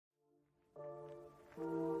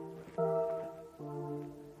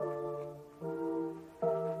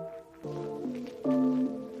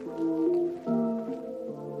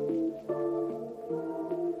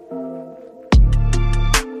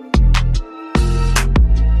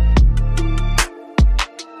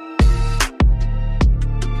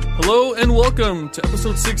and welcome to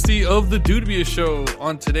episode 60 of the Dude Show.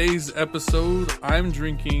 On today's episode, I'm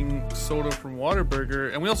drinking soda from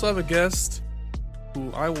Whataburger, and we also have a guest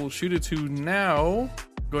who I will shoot it to now.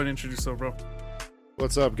 Go ahead and introduce yourself, bro.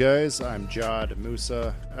 What's up, guys? I'm Jad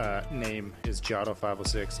Musa. Name is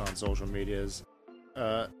Jado506 on social medias.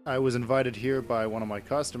 I was invited here by one of my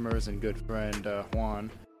customers and good friend,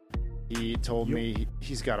 Juan. He told me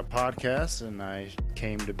he's got a podcast, and I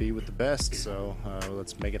came to be with the best, so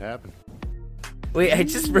let's make it happen. Wait, I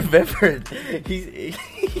just remembered.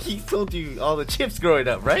 He told you all the chips growing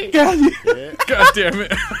up, right? God, Yeah. God damn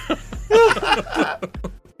it.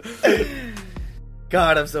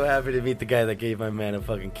 God, I'm so happy to meet the guy that gave my man a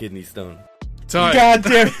fucking kidney stone. Time. God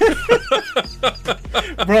damn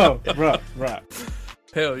it. bro.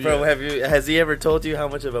 Hell yeah. Bro, has he ever told you how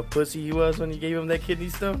much of a pussy he was when you gave him that kidney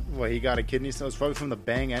stone? Well, he got a kidney stone. It's probably from the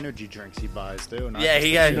Bang energy drinks he buys, too. Yeah,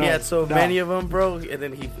 he had so many of them, bro, and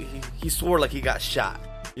then he swore like he got shot.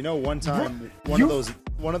 You know, one time,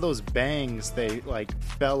 one of those Bangs, they like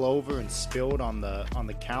fell over and spilled on the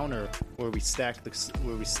counter where we stacked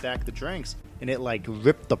the drinks, and it like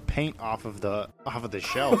ripped the paint off of the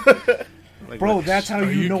shelf. Like, Bro, that's how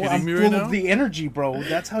you know I'm me full right now? of the energy, bro.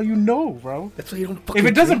 That's how you know, bro. That's why you don't fucking If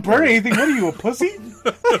it doesn't drink, burn anything, what are you, a pussy?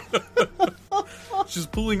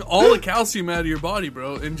 Just pulling all the calcium out of your body,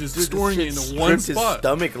 bro, and just storing it in one Stripped his spot.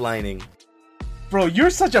 stomach lining. Bro, you're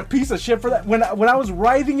such a piece of shit for that. When I was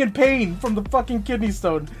writhing in pain from the fucking kidney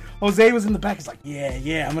stone, Jose was in the back. He's like,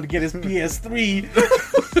 yeah, I'm gonna get his PS3.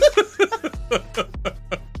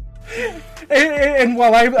 and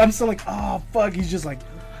while I'm still like, oh fuck, he's just like,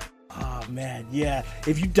 oh man, yeah.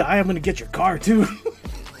 If you die, I'm gonna get your car too.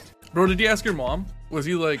 Bro, did you ask your mom? Was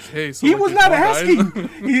he like, hey, so He like, was your not mom died? asking.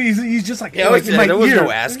 He's just like, Yeah, like in my there was ear. no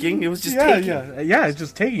asking. It was just taking. Yeah, it's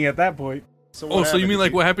just taking at that point. So Oh, what so you happened? mean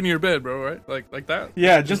like what happened to your bed, bro, right? Like that?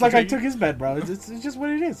 Yeah, just like I taking- took his bed, bro. It's just what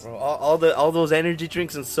it is. Bro, all those energy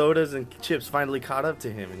drinks and sodas and chips finally caught up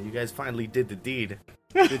to him, and you guys finally did the deed.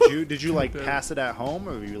 Did you like pass it at home,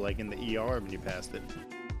 or were you like in the ER when you passed it?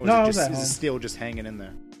 Or No, I is was it, at is home. it still just hanging in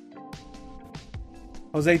there?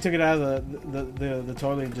 Jose took it out of the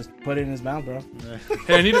toilet and just put it in his mouth, bro.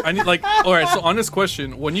 Hey, I need like, all right. So on this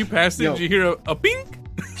question, when you passed it, Yo. did you hear a pink?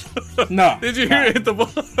 No. Did you hear it hit the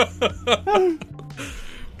ball?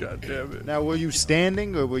 God damn it! Now, were you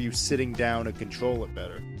standing or were you sitting down to control it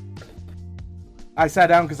better? I sat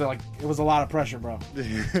down because it was a lot of pressure, bro.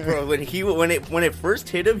 Bro, when it first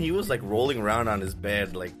hit him, he was like rolling around on his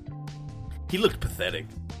bed, like he looked pathetic.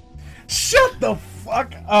 Shut the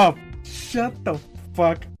fuck up. Shut the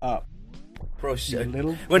fuck up. Bro, You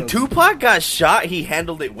little when pussy. Tupac got shot, he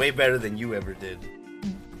handled it way better than you ever did.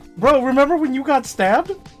 Bro, remember when you got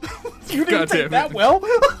stabbed? You didn't God damn take it. that well?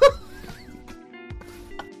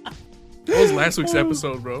 That was last week's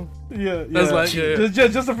episode, bro. Yeah. That's like, yeah.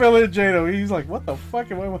 Just to fill in Jado. He's like, what the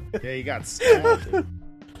fuck am I... Yeah, you got stabbed.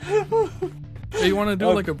 Hey, you want to do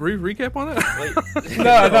like a brief recap on that? Wait, No.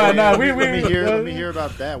 Let We me hear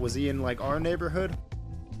about that. Was he in like our neighborhood?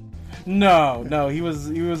 No. He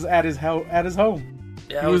was at his home.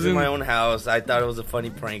 yeah, I was in my own house. I thought it was a funny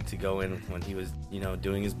prank to go in when he was,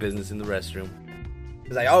 doing his business in the restroom,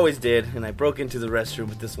 because I always did. And I broke into the restroom,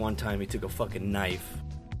 but this one time he took a fucking knife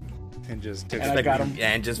And just took And I got him.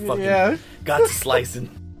 and just fucking Yeah. got to slicing.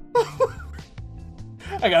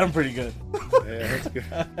 I got him pretty good. Yeah, that's good.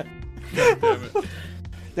 Damn it.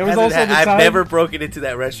 There was also the time... I've never broken into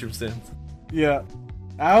that restroom since. Yeah.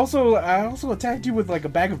 I also attacked you with like a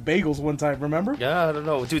bag of bagels one time, remember? Yeah, I don't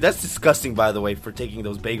know, dude. That's disgusting, by the way, for taking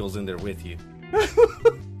those bagels in there with you.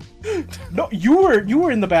 No, you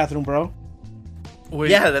were in the bathroom, bro.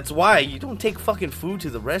 Wait, Yeah, that's why you don't take fucking food to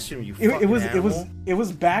the restroom. You fucking animal. It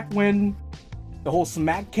was back when the whole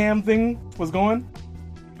smack cam thing was going,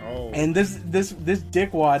 Oh, and this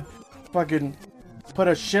dickwad fucking put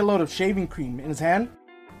a shitload of shaving cream in his hand,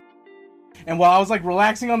 and while I was like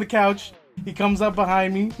relaxing on the couch, he comes up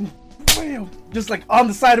behind me, bam, just like on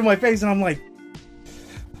the side of my face, and I'm like,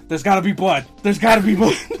 there's gotta be blood. There's gotta be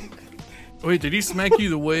blood. Wait, did he smack you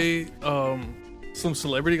the way some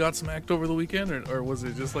celebrity got smacked over the weekend, or was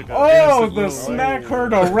it just like a Oh, innocent the little- smack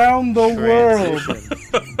heard around the world.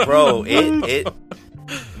 transition. Bro, it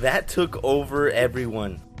that took over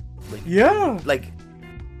everyone. Yeah. Like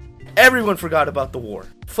everyone forgot about the war.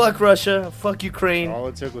 Fuck Russia. Fuck Ukraine. All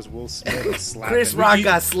it took was Will Smith slapping. Chris Rock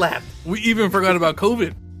got slapped. We even forgot about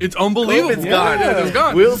COVID. It's unbelievable. COVID's gone. Yeah, it's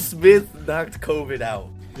gone. Will Smith knocked COVID out.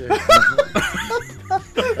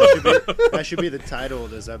 That should be the title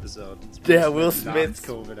of this episode. Yeah, Will knocks Smith's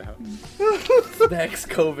COVID out. Next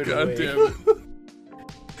COVID God away. damn it.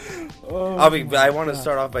 Oh, I want to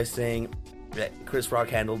start off by saying that Chris Rock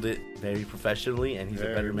handled it very professionally, and he's a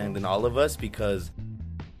Very better man well. than all of us, because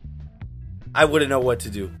I wouldn't know what to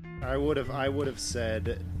do. I would have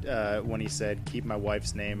said when he said, "Keep my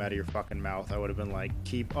wife's name out of your fucking mouth," I would have been like,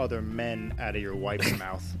 "Keep other men out of your wife's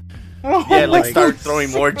mouth." Yeah, like Like- start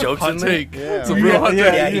throwing more jokes Hot in there. take. Yeah. It's a real hot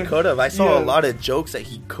Yeah, take. Yeah, he could have. I saw Yeah. a lot of jokes that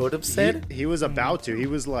he could have said. He was about to. He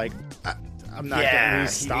was like, "I'm not Yeah, going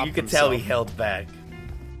to he- stop." you could tell he himself. held back.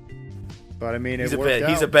 But I mean, He's it a worked out.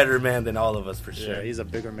 he's a better man than all of us for sure. Yeah, he's a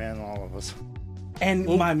bigger man than all of us. And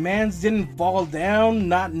Well- my man's didn't fall down,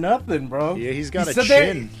 not nothing, bro. Yeah, he's got He a stood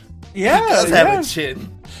there- chin. Yeah, He does yeah. have a chin.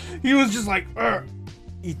 He was just like, "Ugh."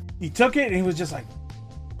 He took it and he was just like,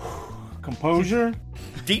 composure.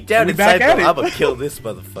 Deep down We inside, back at though, it. I'm gonna kill this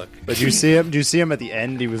motherfucker. But do you see him? Do you see him at the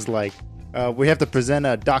end? He was like, "We have to present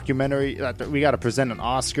a documentary. We got to present an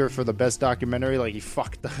Oscar for the best documentary." Like he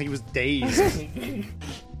fucked. He was dazed.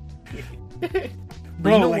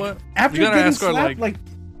 Bro, you know like, what? after We gotta getting ask our, slapped, like,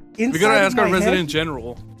 We inside gotta of ask our my resident head,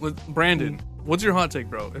 general, with Brandon. What's your hot take,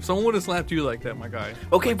 bro? If someone would have slapped you like that, my guy.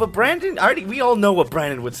 Okay, but Brandon, we all know what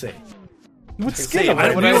Brandon would say. with Say skin it, on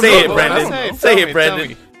Brandon. it. What Say I it, don't Brandon. know. Say Tell it, me, Brandon. tell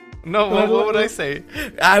me. No, what would I say?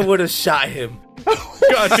 I would have shot him.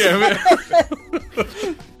 God damn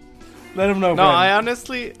it. Let him know, No, Brandon. I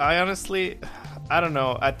honestly, I don't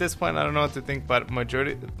know. At this point, I don't know what to think. But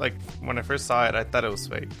majority, like when I first saw it, I thought it was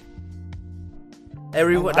fake.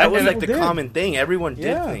 Everyone, A lot that of was like the people did. common thing. Everyone did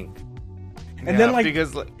Yeah. think. And then, like-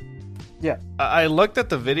 because yeah. I looked at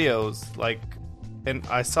the videos, like, and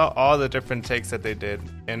I saw all the different takes that they did,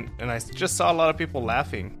 and I just saw a lot of people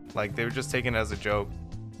laughing, like they were just taking it as a joke.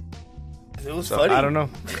 It was So funny. I don't know.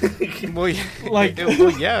 Well, yeah, Like-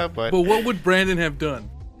 well, yeah, but But what would Brandon have done?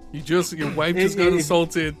 Your wife just got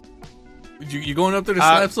insulted. You going up there to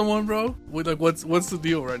slap someone, bro? What's the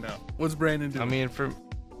deal right now? What's Brandon doing?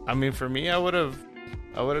 I mean, for me, I would have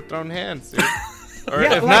thrown hands, dude. Or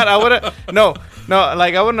Yeah, if like- not, I would have no,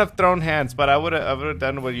 like I wouldn't have thrown hands, but I would have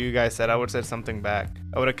done what you guys said. I would have said something back.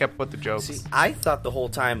 I would have kept with the jokes. See, I thought the whole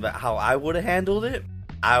time that how I would have handled it.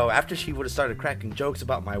 After she would have started cracking jokes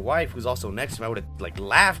about my wife, who's also next to me, I would have like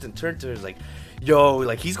laughed and turned to her like, "Yo,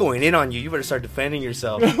 like he's going in on you. You better start defending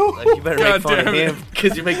yourself. Like you better God make fun of damn it. him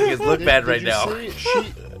because you're making us look bad right you now."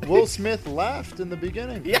 see? Will Smith laughed in the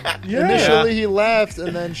beginning. Yeah. Yeah. Initially, he laughed,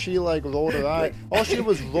 and then she like rolled her eye. All she did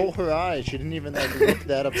was roll her eyes. She didn't even like look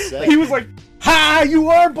that upset. He was like, "Ha! You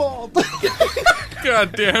are bald."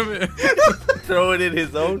 God damn it. Throw it in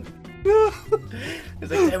his own. He's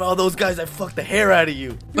like, "Damn, all those guys, I fucked the hair out of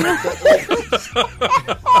you."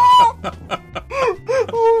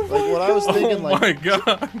 Like what I was thinking, Oh like my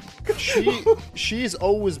god. she's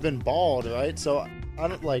always been bald, right? So I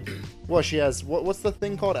don't like. Well, she has what's the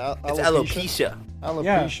thing called? It's alopecia.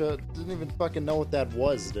 Alopecia. Didn't even fucking know what that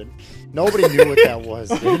was, dude. Nobody knew what that was,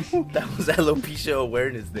 dude. That was Alopecia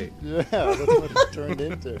Awareness Day. Yeah, that's what it turned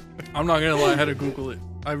into. I'm not gonna lie, I had to Google it.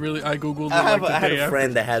 I Googled it I had like the day a after.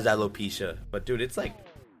 friend that has alopecia, but dude, it's like,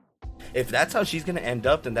 if that's how she's gonna end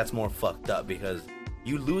up, then that's more fucked up because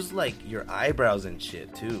you lose like your eyebrows and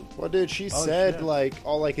shit too. Well, dude, she said shit. like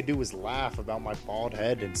all I could do was laugh about my bald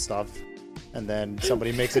head and stuff, and then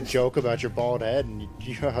somebody makes a joke about your bald head, and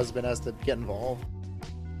your husband has to get involved.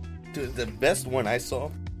 Dude, the best one I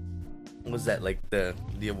saw was that like the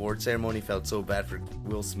award ceremony felt so bad for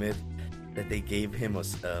Will Smith that they gave him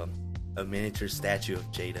a miniature statue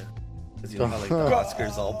of Jada. Cause you know how like the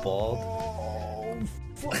Oscars all bald.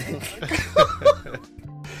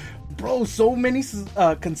 Bro, so many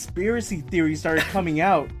conspiracy theories started coming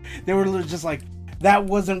out. They were just like, that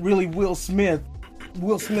wasn't really Will Smith.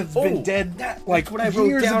 Will Smith's been dead like That's what I wrote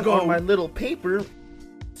years down ago. on my little paper.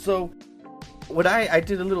 So, what I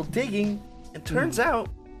did a little digging. It turns out,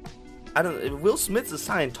 Will Smith's a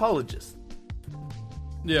Scientologist,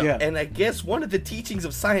 Yeah. and I guess one of the teachings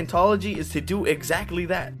of Scientology is to do exactly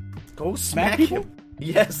that. Go Smack smack people? him.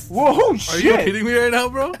 Yes. Whoa, Are shit! you kidding me right now,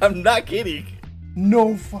 bro? I'm not kidding.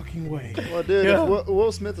 No fucking way. Well, dude, Yeah. if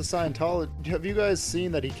Will Smith is Scientology. Have you guys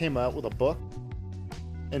seen that he came out with a book?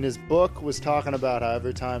 And his book was talking about how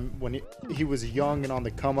every time when he was young and on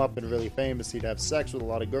the come up and really famous, he'd have sex with a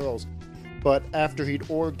lot of girls. But after he'd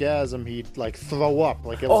orgasm, he'd like throw up.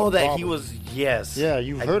 Like it was Oh, a that problem. he was. Yes. Yeah,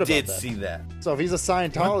 you heard I about did that. see that. So if he's a What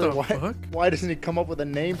Scientologist, the fuck? why doesn't he come up with a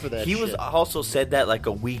name for that? He was shit? also said that like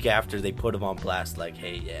a week after they put him on blast. Like,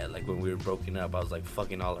 hey, yeah, like when we were broken up, I was like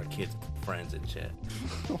fucking all our kids' friends and shit.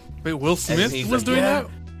 Wait, Will Smith he's was like, doing yeah. that?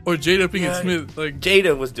 Or Jada Pinkett Yeah. Smith? Like,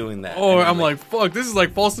 Jada was doing that. or And I'm like, fuck, this is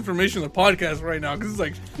like false information on the podcast right now. Because it's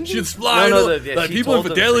like, shit's No, flying. no, like yeah, she people told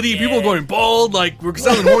them, infidelity, like, people yeah. going bald, like, we're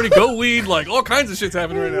selling horny goat weed, like, all kinds of shit's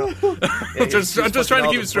happening right now. Yeah, I'm just she was trying to fucking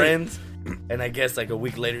all keep the it straight. friends. And I guess like a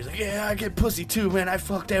week later, he's like, yeah, I get pussy too, man. I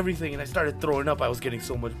fucked everything, and I started throwing up. I was getting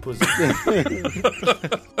so much pussy.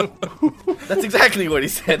 That's exactly what he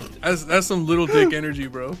said. That's some little dick energy,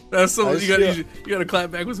 bro. That's some I you gotta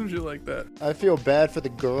clap back with some shit like that. I feel bad for the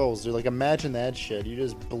girls. They're like, imagine that shit. You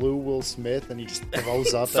just blew Will Smith and he just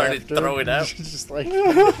throws up Started after. throwing up. Just like,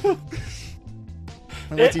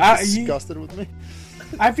 was he disgusted with me?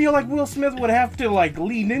 I feel like Will Smith would have to like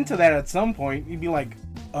lean into that at some point. He'd be like,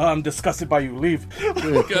 I'm disgusted by you. Leave.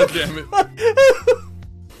 God damn it.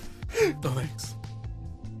 Oh, thanks.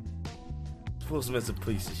 Will Smith's a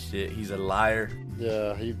piece of shit. He's a liar.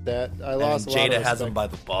 Yeah, I And lost a lot of Jada has him respect. by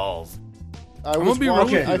the balls. I I'm was gonna be real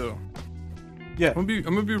watching- with you though. Yeah. I'm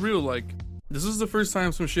gonna be real. Like, this is the first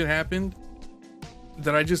time some shit happened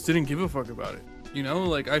that I just didn't give a fuck about it. You know,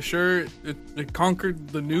 like it conquered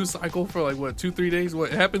the news cycle for like what 2-3 days.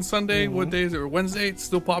 What it happened Sunday? What day is it? Or Wednesday? It's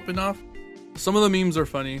still popping off. Some of the memes are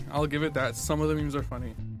funny. I'll give it that. Some of the memes are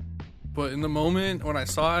funny. But in the moment when I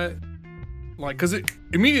saw it, like, cause it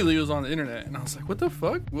immediately was on the internet, and I was like, "What the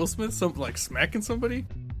fuck? Will Smith smacking somebody?"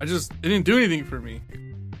 It didn't do anything for me.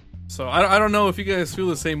 So I don't know if you guys feel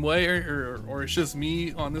the same way or it's just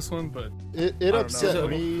me on this one, but It don't upset know.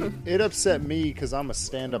 me. It upset me because I'm a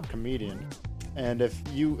stand-up comedian, and if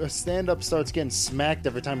a stand-up starts getting smacked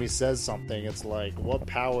every time he says something, it's like, what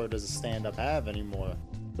power does a stand-up have anymore,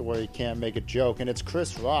 to where he can't make a joke? And it's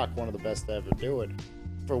Chris Rock, one of the best to ever do it.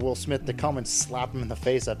 For Will Smith to come and slap him in the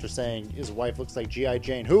face after saying his wife looks like G.I.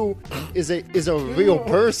 Jane, who is a real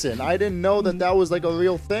person. I didn't know that was like a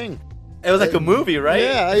real thing. It was like a movie, right?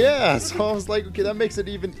 Yeah. So I was like, okay, that makes it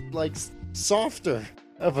even like softer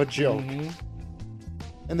of a joke.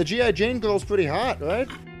 And the G.I. Jane girl's pretty hot, right?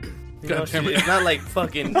 You know, God damn it. it's not like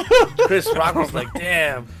fucking Chris Rock was like,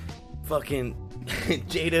 damn, fucking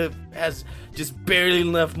Jada has just barely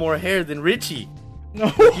enough more hair than Richie. No.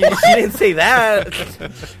 She didn't say that.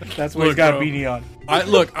 That's what he's Look, got a bro. beanie on.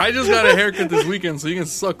 I just got a haircut this weekend, so you can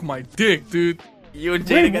suck my dick, dude. You and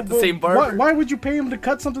Jada got the same barber. Why would you pay him to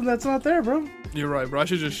cut something that's not there, bro? You're right, bro. I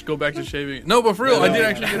should just go back to shaving. No, but for real, I did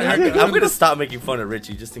actually get a haircut. I'm gonna stop making fun of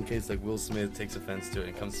Richie just in case like Will Smith takes offense to it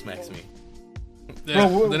and comes smacks me. Yeah,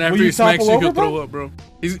 Bro, then will after you he smacks topple you, he'll over, bro? throw up, bro.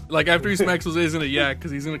 He's like, after he smacks Jose, he's gonna yak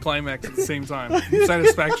because he's gonna climax at the same time.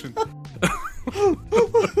 Satisfaction.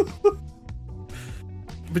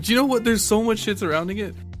 But you know what? There's so much shit surrounding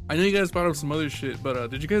it. I know you guys brought up some other shit, but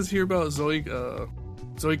did you guys hear about Zoe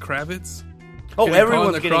Kravitz? Oh, Getting caught in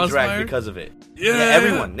everyone's the getting crossfire? dragged because of it. Yeah.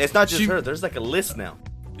 Everyone. It's not just She- her. There's like a list now.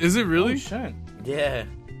 Is it really? Oh, shit. Yeah.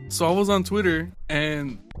 So I was on Twitter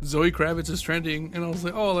and Zoe Kravitz is trending, and I was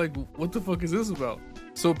like, oh, like, what the fuck is this about?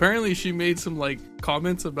 So apparently she made some like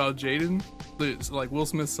comments about Jaden, like Will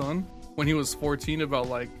Smith's son, when he was 14, about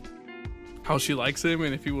like how she likes him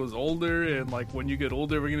and if he was older, and like when you get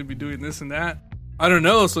older we're gonna be doing this and that. I don't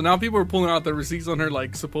know. So now people are pulling out the receipts on her,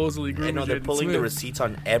 like supposedly I grooming know they're Jaden pulling Smith. the receipts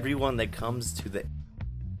on everyone that comes to the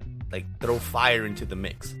like throw fire into the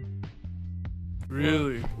mix.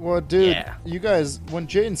 Really? Well, dude, Yeah. you guys, when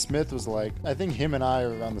Jaden Smith was like, I think him and I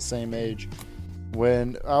are around the same age.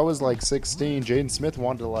 When I was like 16, Jaden Smith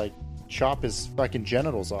wanted to like chop his fucking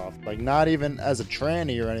genitals off. Like, not even as a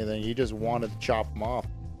tranny or anything. He just wanted to chop them off.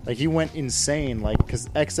 Like, he went insane. Like, because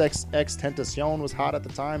XXXTentacion was hot at the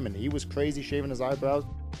time, and he was crazy shaving his eyebrows.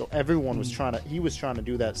 So everyone was trying to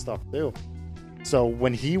do that stuff too. So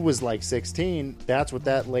when he was like 16, that's what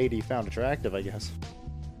that lady found attractive, I guess.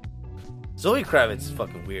 Zoe Kravitz is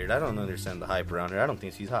fucking weird. I don't understand the hype around her. I don't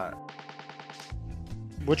think she's hot.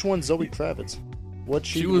 Which one's Zoe Kravitz? What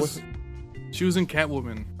She was in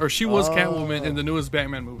Catwoman, or she was Catwoman in the newest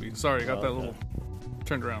Batman movie. Sorry, I got that Okay. little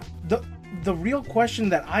turned around. The real question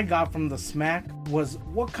that I got from the smack was,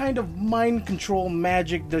 what kind of mind control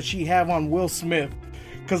magic does she have on Will Smith?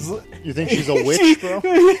 Because You think she's a witch, bro?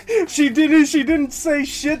 she didn't say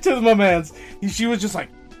shit to my man's. She was just like,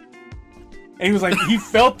 and he was like, he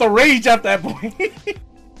felt the rage at that point.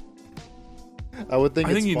 I would think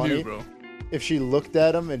I it's think you funny knew, bro. if she looked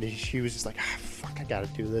at him and she was just like, fuck, I gotta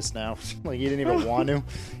do this now. Like, he didn't even want to.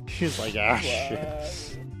 She was like,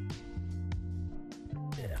 shit.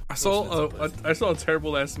 I saw a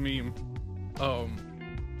terrible ass meme.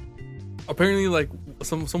 Apparently, like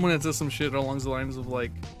someone had said some shit along the lines of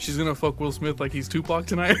like, she's gonna fuck Will Smith like he's Tupac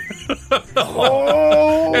tonight.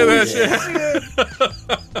 Oh, And that shit.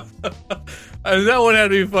 And that one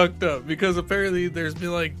had to be fucked up because apparently there's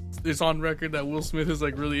been like, it's on record that Will Smith is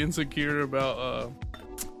like really insecure about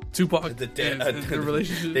Tupac and the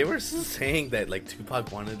relationship. They were saying that like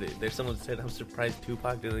Tupac wanted it. There's someone said, I'm surprised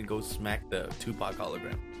Tupac didn't go smack the Tupac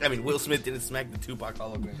hologram. I mean, Will Smith didn't smack the Tupac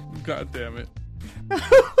hologram. God damn it.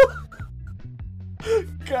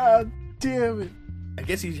 God. damn it. I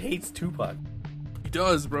guess he hates Tupac. He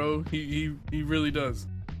does, bro. He really does.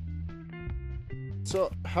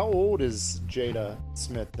 So, how old is Jada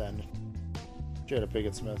Smith then? Jada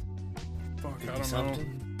Pinkett Smith. Fuck, I don't know.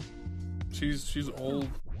 Something. She's old.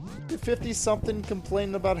 50-something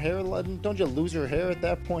complaining about hair. Don't you lose your hair at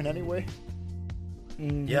that point anyway?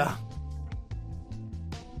 Yeah.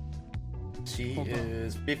 She Hold on.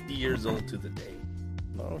 is 50 years old to the day.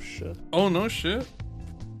 Oh, shit. Oh, no shit.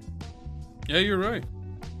 Yeah, you're right.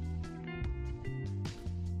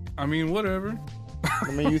 I mean, whatever.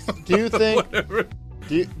 I mean, do you think... Whatever.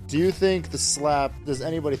 Do you think the slap... Does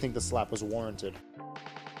anybody think the slap was warranted?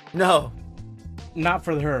 No. Not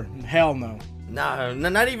for her. Hell no. Nah,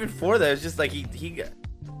 not even for that. It's just like he's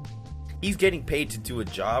getting paid to do a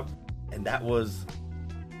job, and that was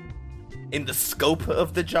in the scope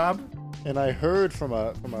of the job. And I heard from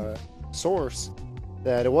a source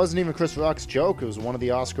that it wasn't even Chris Rock's joke. It was one of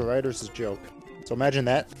the Oscar writers' joke. So imagine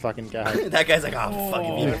that fucking guy. That guy's like, oh, fuck,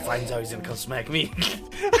 if he even finds out, he's gonna come smack me.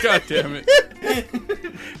 God damn it.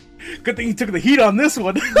 Good thing he took the heat on this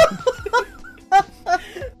one.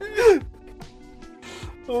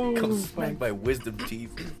 Oh, Come smack my wisdom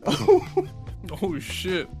teeth. Oh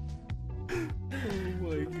shit. Oh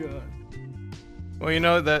my god. Well, you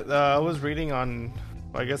know that I was reading on,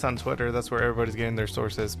 I guess on Twitter. That's where everybody's getting their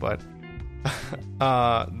sources. But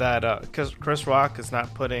that because Chris Rock is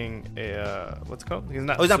not putting a what's it called? He's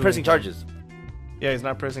not. Oh, he's not suing pressing them. charges. Yeah, he's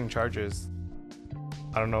not pressing charges.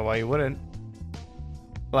 I don't know why he wouldn't.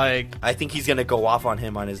 Like, I think he's gonna go off on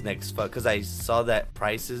him on his next fuck, because I saw that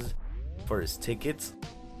prices for his tickets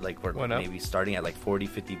like were Went up. maybe starting at like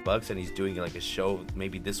 $40-$50, and he's doing like a show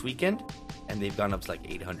maybe this weekend, and they've gone up to like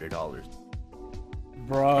 $800. Are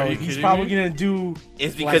Bro, you he's kidding probably me? gonna do.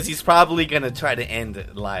 It's because he's probably gonna try to end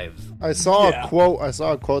lives. I saw Yeah. a quote. I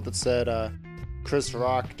saw a quote that said Chris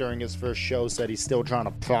Rock during his first show said he's still trying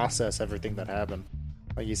to process everything that happened.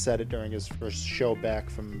 Like he said it during his first show back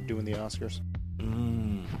from doing the Oscars.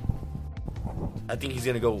 I think he's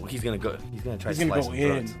gonna go. He's gonna try He's to gonna slice go some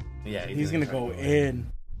in. throats. Yeah, He's gonna try to go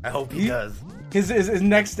in. I hope he He- does. His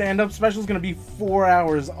next stand-up special is gonna be 4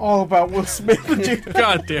 hours, all about Will Smith. And Jada.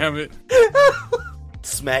 God damn it.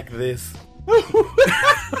 Smack this.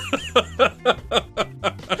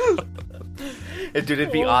 And dude,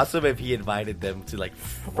 it'd be awesome if he invited them to like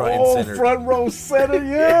front and center. Front row center,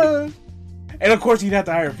 yeah. And of course, he'd have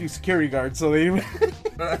to hire a few security guards, so they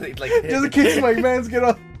Like, just in case my man's get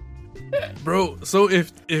up. Bro, so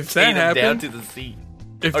if that chain him down happened, to the seat.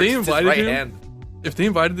 if Or they just his invited right him, hand. if they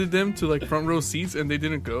invited them to like front row seats and they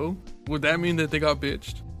didn't go, would that mean that they got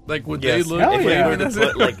bitched? Like, would Yes. they look? Hell If yeah. he were to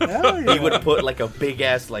put like Hell he yeah. would put like a big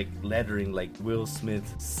ass like lettering like Will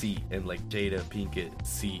Smith seat and like Jada Pinkett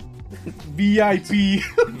seat. VIP.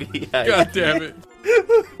 God damn it.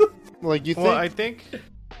 Like you think? well, I think.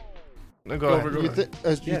 No, go ahead. Go you,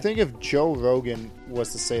 ahead. you think if Joe Rogan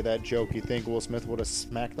was to say that joke, you think Will Smith would have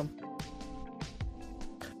smacked him?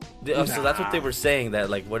 So that's what they were saying. That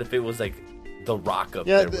like, what if it was like The Rock up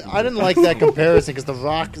Yeah, there? I didn't like that comparison because The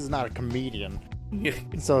Rock is not a comedian.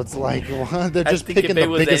 So it's like they're just I think picking if it the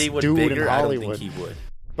was biggest anyone dude bigger, in I don't Hollywood. think he would.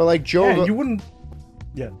 But like Joe, Yeah, you wouldn't.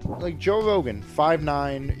 Yeah. like Joe Rogan,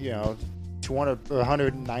 5'9", 200 or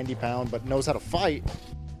 190 pound, but knows how to fight.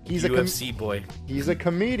 He's UFC boy. he's a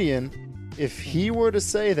comedian. If he were to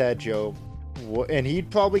say that joke, and he'd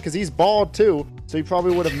probably, because he's bald too, so he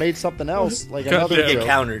probably would have made something else like God another damn. He'd get joke.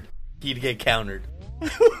 countered. He'd get countered.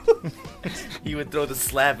 He would throw the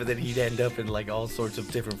slap, and then he'd end up in like all sorts of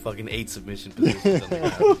different fucking 8 submission positions.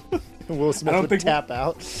 Will Smith I don't would think- tap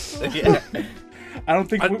out. Yeah. I don't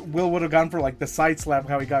think Will would have gone for like the side slap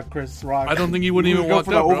how he got Chris Rock. I don't think he wouldn't even go walk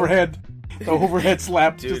for the up, bro. overhead. The overhead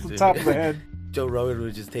slap, Dude, just the dude. top of the head. Joe Rogan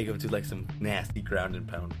would just take him to like some nasty ground and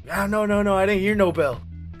pound. Ah, no, I didn't hear no bell.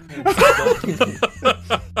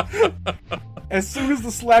 As soon as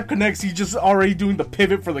the slap connects, he's just already doing the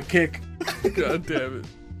pivot for the kick. God damn it.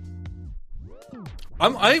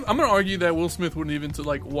 I'm gonna argue that Will Smith wouldn't even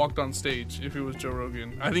like walked on stage if it was Joe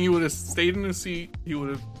Rogan. I think he would have stayed in his seat. He would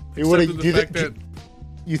have He would've- accepted you the fact think- that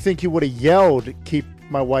You think he would have yelled, "Keep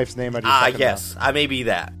my wife's name out of your fucking Yes, I may be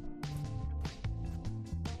that. mouth"?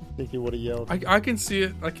 Think he would have yelled? I can see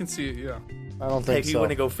it. I can see it. Yeah. I don't Hey, think if you so. want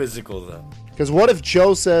to go physical though, Because what if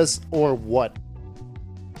Joe says, "Or what"?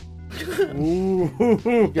 Ooh.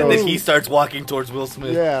 and then he starts walking towards Will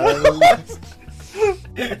Smith. Yeah.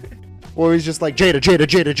 Or he's just like Jada,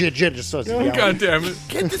 just starts yelling. God damn it.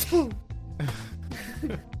 Get this fool.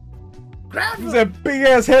 Use that big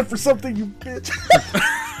ass head for something, you bitch.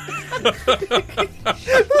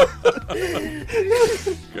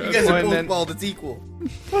 You guys Well, are and both then- bald. It's equal.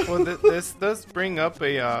 Well, this does bring up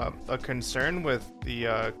a concern with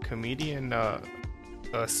the comedian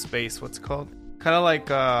space. What's it called? Kind of like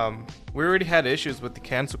we already had issues with the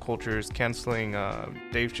cancel cultures canceling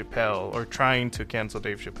Dave Chappelle or trying to cancel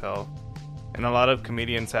Dave Chappelle, and a lot of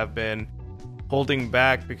comedians have been holding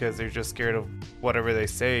back because they're just scared of whatever they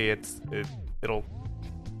say. It'll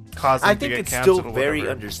cause them I to think get it's canceled still or very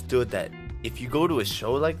whatever. understood that if you go to a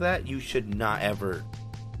show like that, you should not ever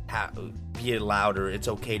be allowed, or it's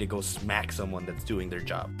okay to go smack someone that's doing their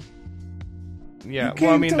job. Yeah, You came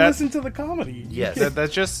well, I mean to that's listen to the comedy. Yes.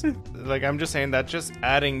 that's just like I'm just saying that's just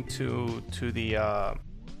adding to the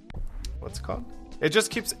what's it called? It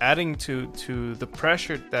just keeps adding to the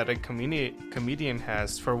pressure that a comedian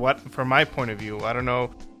has for my point of view. I don't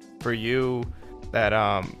know for you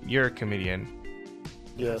that you're a comedian. It's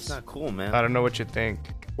Yes. not cool, man. I don't know what you think.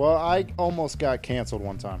 Well, I almost got canceled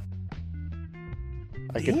one time.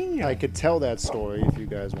 Damn. I could tell that story if you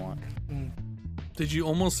guys want. Did you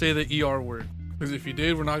almost say the ER word? Because if you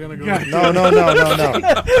did, we're not gonna go. Yeah. No.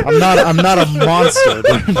 I'm not a monster.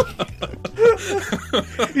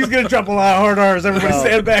 He's gonna drop a lot of hard R's. Everybody No.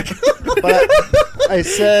 stand back. But I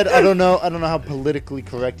said I don't know how politically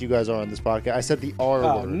correct you guys are on this podcast. I said the R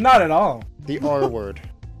Oh, word. not at all. The R word.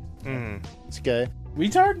 Mm. It's okay.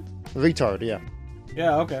 Retard? Retard, yeah.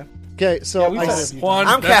 Yeah, okay. Okay, so Yeah, we I said s- it. Juan,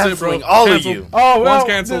 I'm that's it, canceling bro. all of Canceled. you. Oh, well, Juan's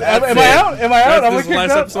canceled. am That's I it. out? Am I out? That's Am I this is the last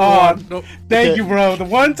kicked out? episode. Oh, Juan. Nope. thank Okay. you, bro. The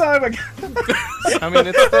one time I mean,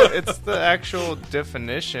 it's the actual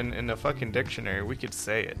definition in the fucking dictionary. We could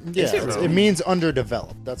say it. yeah, So, it means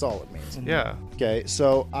underdeveloped. That's all it means. yeah. Okay,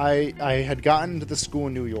 so I had gotten to the school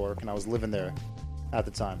in New York and I was living there at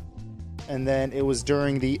the time. And then it was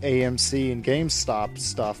during the AMC and GameStop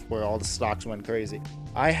stuff where all the stocks went crazy.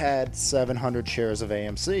 I had 700 shares of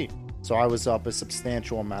AMC, so I was up a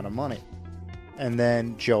substantial amount of money. And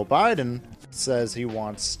then Joe Biden says he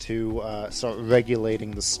wants to start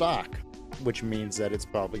regulating the stock, which means that it's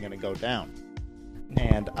probably going to go down.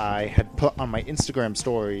 And I had put on my Instagram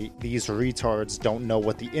story, these retards don't know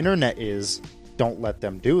what the internet is, don't let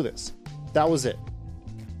them do this. That was it.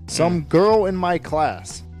 Some girl in my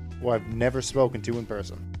class, who I've never spoken to in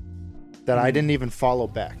person, that I didn't even follow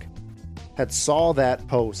back, had saw that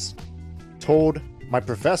post, told my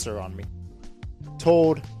professor on me,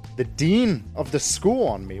 told the dean of the school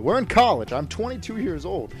on me. We're in college. I'm 22 years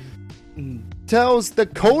old. Tells the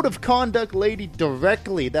code of conduct lady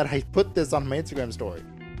directly that I put this on my Instagram story.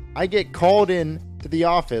 I get called in to the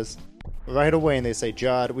office right away and they say,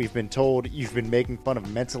 Jod, we've been told you've been making fun of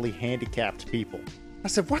mentally handicapped people. I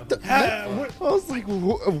said, what the? I was like,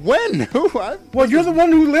 when? Who? well, you're the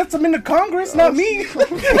one who lets him into Congress, not me.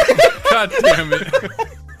 God damn it.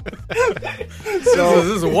 This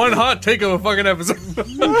is one hot take of a fucking episode.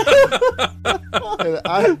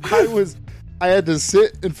 I had to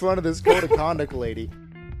sit in front of this code of conduct lady,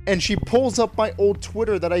 and she pulls up my old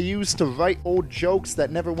Twitter that I used to write old jokes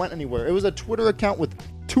that never went anywhere. It was a Twitter account with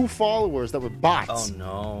 2 followers that were bots. Oh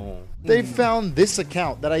no. They found this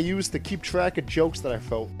account that I used to keep track of jokes that I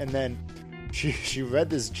wrote, and then she read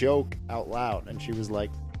this joke out loud, and she was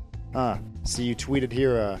like, see you tweeted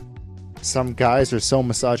here, some guys are so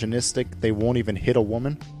misogynistic they won't even hit a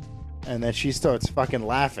woman. And then she starts fucking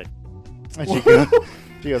laughing. And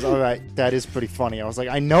she goes, all right, that is pretty funny. I was like,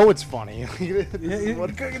 I know it's funny.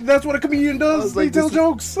 That's what a comedian I does. was They like, tell this is-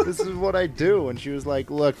 jokes. This is what I do. And she was like,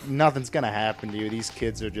 look, nothing's going to happen to you. These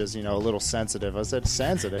kids are just, a little sensitive. I said,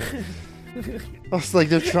 sensitive? I was like,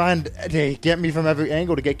 they're trying to get me from every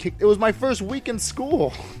angle to get kicked. It was my first week in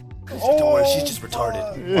school. Don't worry, she's just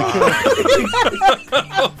retarded.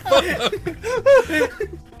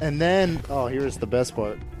 And then, here's the best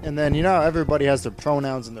part. And then, how everybody has their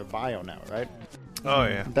pronouns in their bio now, right? Oh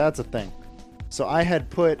yeah. That's a thing. So I had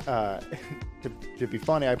put, to be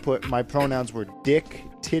funny, I put my pronouns were dick,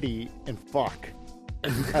 titty, and fuck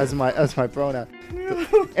as my pronoun.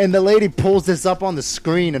 And the lady pulls this up on the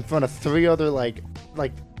screen in front of 3 other like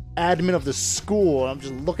admin of the school. And I'm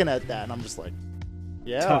just looking at that, and I'm just like,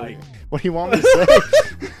 yeah. Tight. What do you want me to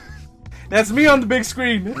say? That's me on the big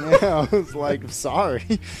screen. Yeah, I was like, sorry.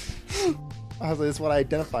 I was like, that's what I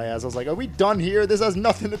identify as. I was like, are we done here? This has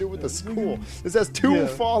nothing to do with the school. This has 2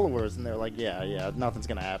 followers. And they're like, yeah, nothing's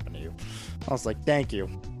going to happen to you. I was like, thank you.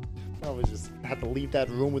 I was just had to leave that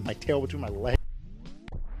room with my tail between my legs.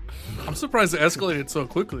 I'm surprised it escalated so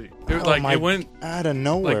quickly. It, Oh, it went out of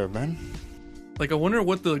nowhere, man. I wonder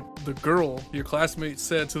what the girl, your classmate,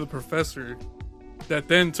 said to the professor that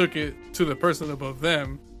then took it to the person above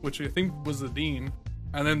them, which I think was the dean.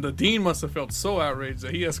 And then the dean must have felt so outraged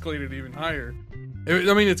that he escalated even higher.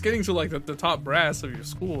 I mean, it's getting to like the top brass of your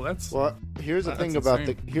school. That's Well, here's the That's thing about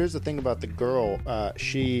insane. here's the thing about the girl.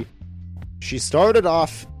 She started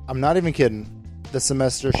off. I'm not even kidding. The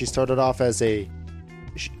semester she started off as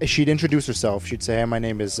she'd introduce herself. She'd say, "Hey, my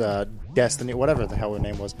name is Destiny," whatever the hell her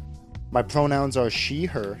name was. My pronouns are she,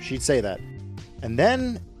 her. She'd say that, and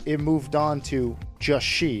then it moved on to just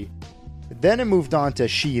she. Then it moved on to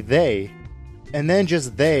she, they, and then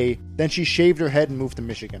just they. Then she shaved her head and moved to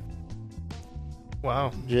Michigan.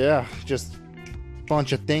 Wow. Yeah, just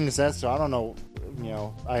bunch of things. That's I don't know. You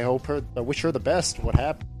know, I wish her the best. What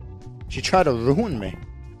happened? She tried to ruin me.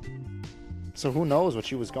 So who knows what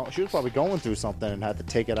she was going? She was probably going through something and had to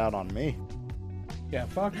take it out on me. Yeah,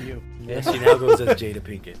 fuck you. Yeah, she now goes as Jada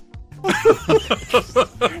Pinkett.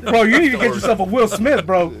 Bro, you need to get yourself a Will Smith,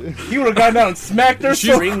 bro. He would have gone down and smacked her.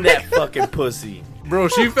 So Bring that fucking pussy. bro.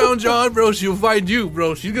 She found John, bro. She'll find you,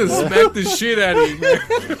 bro. She's gonna smack the shit out of you,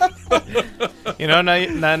 man. You know,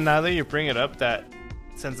 now that you bring it up, that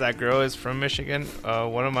since that girl is from Michigan,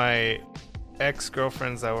 one of my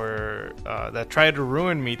ex-girlfriends that tried to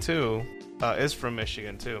ruin me too, is from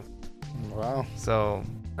Michigan too. Wow. So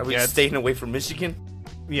Are we yeah, staying away from Michigan?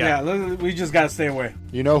 yeah. we just gotta stay away.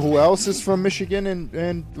 You know who else is from Michigan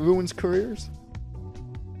and ruins careers?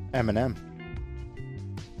 Eminem.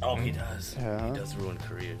 Oh, he does. Yeah. He does ruin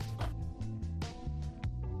careers.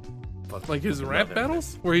 Fuck, Like his love rap him.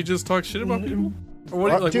 battles where he just talks shit about people. Or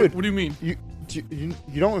what? What? Like, Dude. what do you mean? You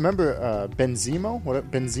don't remember Benzemo? What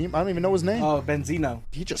Benzemo? I don't even know his name. Oh, Benzino.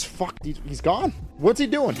 He just fucked. He's gone. What's he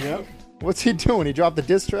doing? Yep. What's he doing? He dropped the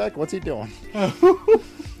diss track. What's he doing?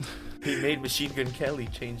 He made Machine Gun Kelly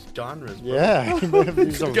change genres. Bro. Yeah,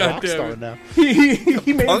 he's a God rock damn star it. now. He made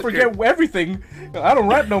him Punker. forget everything. I don't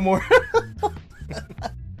rap no more.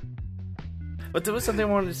 But there was something I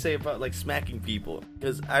wanted to say about like smacking people,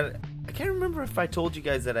 because I can't remember if I told you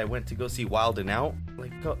guys that I went to go see Wild and Out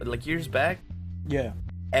like years back, Yeah.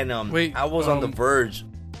 and Wait, I was on the verge.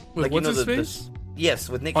 Wait, Like, what's you know, his the- face? Yes,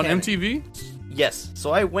 with Nick On Cannon. MTV? Yes,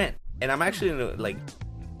 so I went, and I'm actually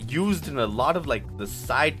used in a lot of like the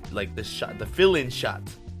fill-in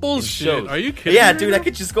shots. Bullshit. shows. Are you kidding? Yeah, me dude, right I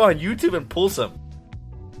could just go on YouTube and pull some.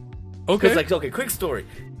 now? Okay. Cause okay, quick story.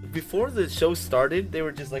 Before the show started, they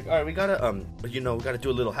were just like, all right, we gotta we gotta do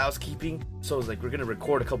a little housekeeping. So it was like, we're gonna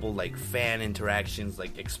record a couple like fan interactions,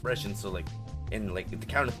 like expressions. So like, and like at the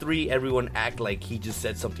count of 3, everyone act like he just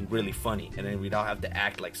said something really funny, and then we'd all have to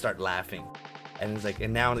act like start laughing. And it's like,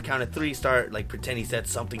 and now on the count of 3, start like pretend he said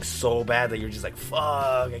something so bad that you're just like,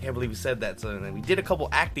 fuck, I can't believe he said that. So and then we did a couple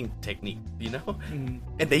acting techniques, and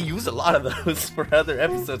they used a lot of those for other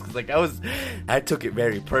episodes, because like I took it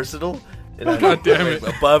very personal. And I God damn it.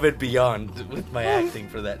 went above and beyond with my acting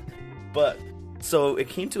for that. But so it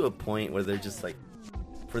came to a point where they're just like,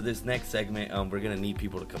 for this next segment, we're gonna need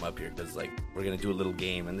people to come up here, because like we're gonna do a little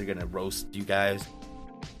game and they're gonna roast you guys.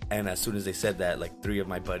 And as soon as they said that, like 3 of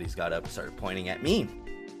my buddies got up and started pointing at me.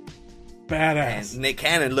 Badass. And Nick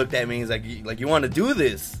Cannon looked at me and he's like, you want to do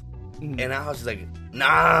this? And I was just like,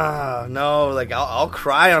 nah, no, like I'll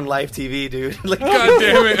cry on live TV, dude. Like, God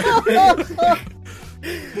damn it.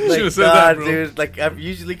 like, Should've said that, bro. dude. Like, I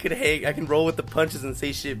usually could hang, I can roll with the punches and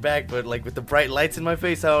say shit back, but like with the bright lights in my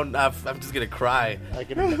face, I'm just gonna cry. I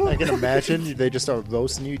can imagine they just start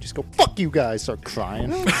roasting you. Just go fuck you guys. Start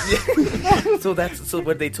crying. So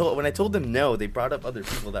when I told them no, they brought up other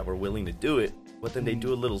people that were willing to do it, but then they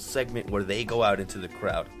do a little segment where they go out into the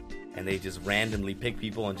crowd and they just randomly pick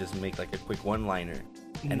people and just make like a quick one-liner.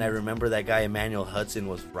 And I remember that guy Emmanuel Hudson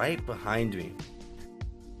was right behind me,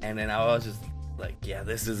 and then I was just like, yeah,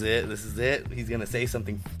 this is it. He's gonna say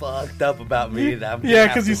something fucked up about me. That I'm gonna Yeah,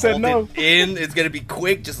 have 'cause to you said hold no. it It's gonna be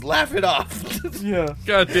quick. Just laugh it off. Yeah.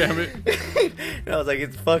 God damn it. And I was like,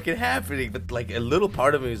 it's fucking happening. But like a little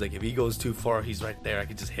part of me was like, if he goes too far, he's right there. I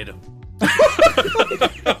could just hit him.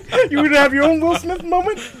 You would have your own Will Smith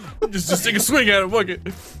moment? Just take a swing at it. Fuck it.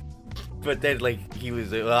 But then, like, he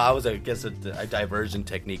was, I was, I guess, a diversion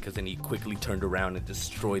technique, because then he quickly turned around and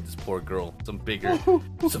destroyed this poor girl, some bigger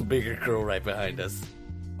girl right behind us.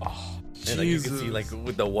 Oh, And like, you can Jesus. see, like,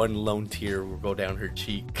 with the one lone tear will go down her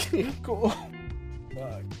cheek. Cool.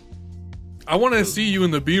 Fuck. I want to see you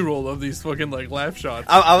in the B-roll of these fucking like laugh shots.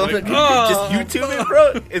 I Like, just oh. YouTube it,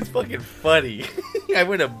 bro. It's fucking funny. I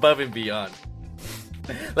went above and beyond.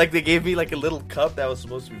 Like, they gave me like a little cup that was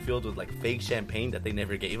supposed to be filled with like fake champagne that they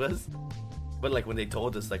never gave us. But like when they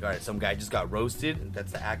told us, like, all right, some guy just got roasted, and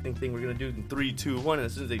that's the acting thing we're gonna do in 3, 2, 1. And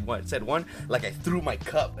as soon as they said 1, like, I threw my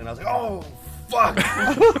cup, and I was like, oh fuck!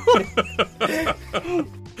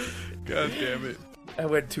 God damn it. I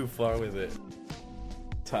went too far with it.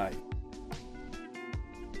 Tight.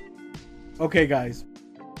 Okay, guys.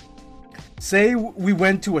 say we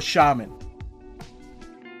went to a shaman,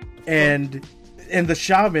 and the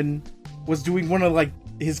shaman was doing one of like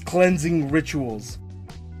his cleansing rituals.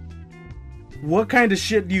 What kind of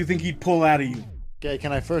shit do you think he'd pull out of you? Okay,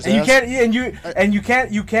 can I first And ask? you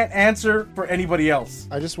can't answer for anybody else.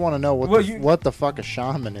 I just want to know what the fuck a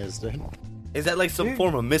shaman is, dude. Is that like some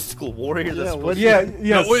form of mystical warrior? That's supposed to Yeah,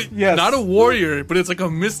 yes, No, wait, yes. not a warrior, but it's like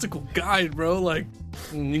a mystical guide, bro. Like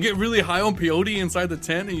you get really high on peyote inside the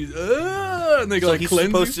tent, and and they So like he's cleanse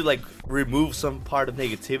supposed you. to like remove some part of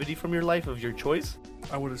negativity from your life of your choice.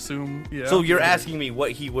 I would assume, yeah. So you're asking me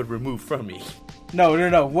what he would remove from me? No.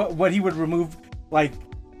 What he would remove, like,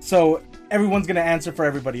 so everyone's gonna answer for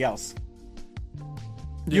everybody else.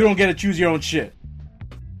 You don't get to choose your own shit.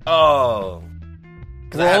 Oh,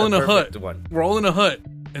 We're all in a hut. One. We're all in a hut,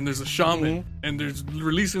 and there's a shaman, Mm-hmm. and there's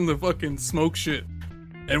releasing the fucking smoke shit,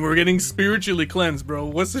 and we're getting spiritually cleansed, bro.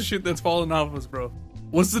 What's the shit that's falling off us, bro?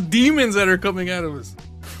 What's the demons that are coming out of us?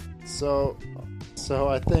 So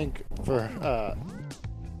I think for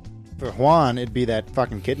Juan, it'd be that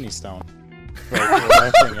fucking kidney stone. For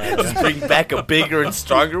laughing at it. Bring back a bigger and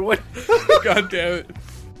stronger one. God damn it!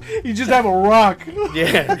 You just have a rock.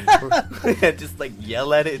 Yeah, just like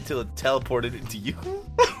yell at it until it teleported into you.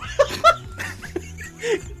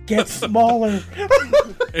 Get smaller.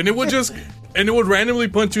 And it would randomly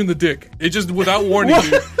punch you in the dick. It just without warning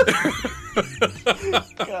you.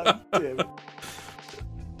 God damn it.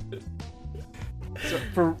 So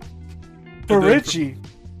for Richie,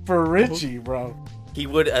 bro. He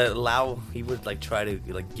would like try to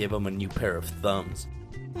like give him a new pair of thumbs.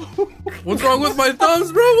 What's wrong with my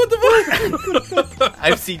thumbs, bro? What the fuck?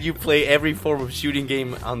 I've seen you play every form of shooting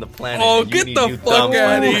game on the planet. Oh, and you get need the new fuck thumbs.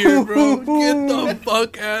 out of here, bro! Get the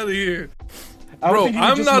fuck out of here, I don't bro! think you could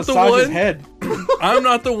I'm just not the massage his one. head. I'm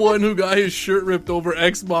not the one who got his shirt ripped over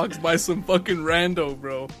Xbox by some fucking rando,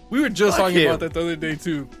 bro. We were just Fuck talking him. about that the other day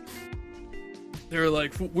too. They were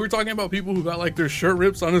like, we were talking about people who got like their shirt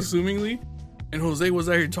rips unassumingly, and Jose was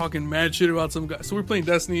out here talking mad shit about some guy. So we're playing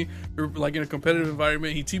Destiny, we're like in a competitive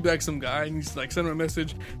environment. He teabags some guy, and he's like sending him a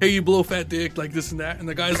message, "Hey, you blow fat dick," like this and that. And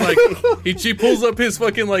the guy's like, he pulls up his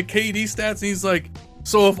fucking like KD stats, and he's like,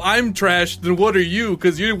 "So if I'm trash, then what are you?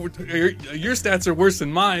 Because your stats are worse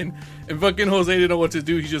than mine." And fucking Jose didn't know what to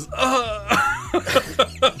do. He just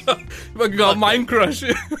fucking got mind crush.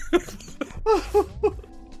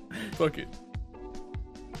 Fuck it.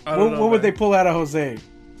 I don't know, What would man. they pull out of Jose?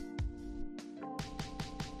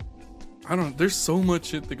 I don't know. There's so much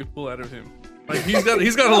shit they could pull out of him. Like he's got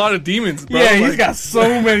a lot of demons, bro. Yeah, he's Like, got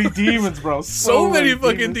so many demons, bro. so many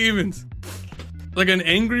fucking demons. Like an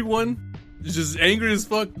angry one, is just angry as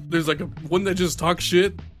fuck. There's like a one that just talks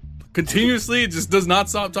shit continuously. It just does not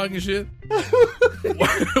stop talking shit.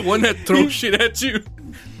 One that throws shit at you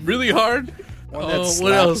really hard. One that what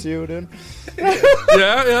slaps else? you, dude.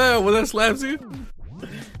 Yeah, one that slaps you.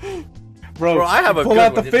 Bro, I have a pull good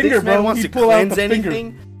out one. the If this finger, man bro. wants You to pull out cleanse the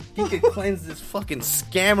anything, he could cleanse this fucking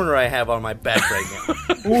scammer I have on my back right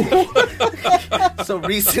now. So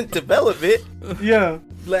recent development. finger. Yeah.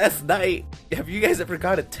 Last night, have you guys ever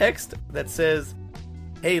got a text that says,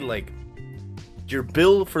 "Hey, like, your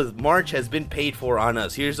bill for March has been paid for on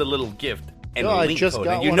us. Here's a little gift and Oh, a I link just code."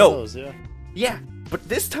 got And you one know, of those, yeah. yeah. But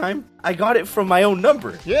this time, I got it from my own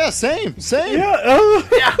number. Yeah, same. Yeah.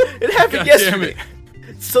 Yeah, it happened God damn yesterday.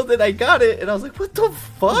 So then I got it, and I was like, "What the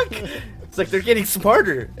fuck?" It's like they're getting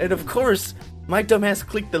smarter, and of course, my dumbass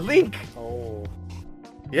clicked the link. Oh.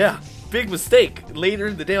 Yeah, big mistake. Later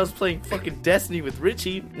in the day, I was playing fucking Destiny with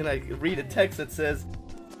Richie, and I read a text that says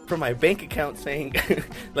from my bank account saying,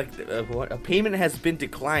 like, a payment has been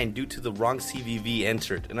declined due to the wrong CVV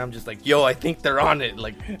entered. And I'm just like, yo, I think they're on it.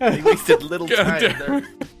 Like, they wasted little God time damn.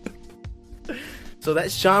 there. So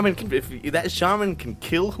that shaman can, if that shaman can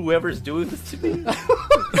kill whoever's doing this to me,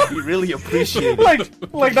 you really appreciate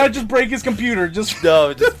it. like not just break his computer, just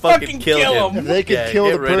No, just fucking fucking kill kill him. him. If they could Yeah, kill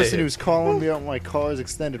get the rid of person him. who's calling me on my car's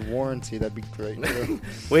extended warranty, that'd be great. too.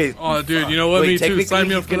 Wait. Oh, dude, you know what? Wait, Me too. technically Sign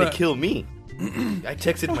me up he's for gonna that. kill me. I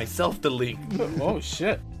texted myself the link. Oh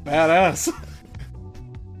shit, badass.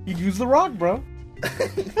 You use the rock, bro.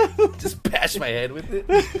 Just bash my head with it.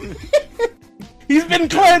 He's been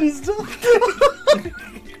cleansed.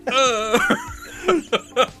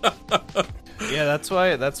 Yeah, that's why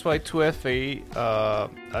 2FA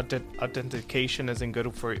authentication isn't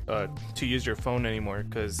good for to use your phone anymore,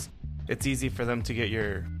 because it's easy for them to get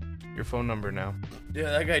your phone number now.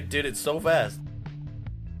 Yeah, that guy did it so fast.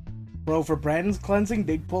 Bro, for Brandon's cleansing,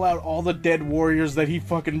 they'd pull out all the dead warriors that he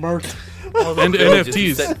fucking murked. And Bill just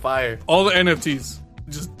NFTs. set fire. All the NFTs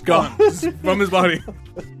just gone just from his body.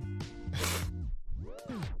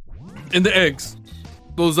 And the eggs.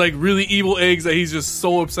 Those like really evil eggs that he's just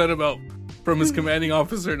so upset about from his commanding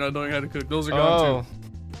officer not knowing how to cook. Those are gone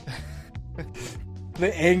too.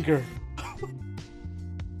 The anger.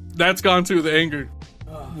 That's gone too, the anger.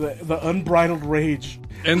 The unbridled rage.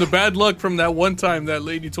 And the bad luck from that one time that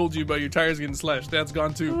lady told you about your tires getting slashed. That's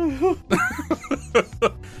gone too.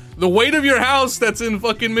 The weight of your house that's in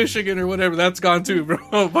fucking Michigan or whatever. That's gone too, bro.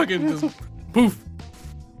 Fucking just poof.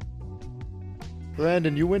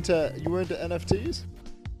 Brandon, you were into NFTs?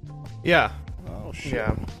 Yeah. Oh shit.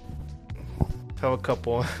 Yeah. Have a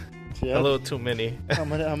couple. Yeah. A little too many. How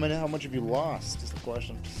much have you lost? Is the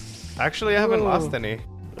question. Actually, I haven't lost any.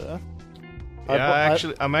 Yeah. Yeah,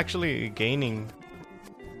 I'm actually gaining.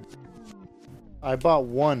 I bought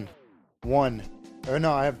one. Or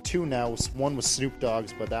no, I have two now. One was Snoop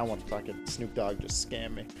Dogg's, but that one fucking Snoop Dogg just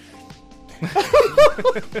scammed me.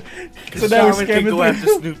 So now we're Shaman can go scamming. after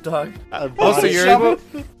Snoop Dogg. I Oh, bought so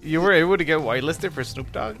it. you were able to get whitelisted for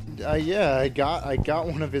Snoop Dogg? Yeah, I got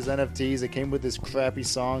one of his NFTs. It came with this crappy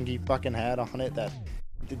song he fucking had on it that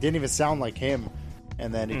it didn't even sound like him.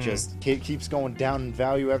 And then it just keeps going down in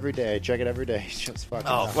value every day. I check it every day. It's just fucking.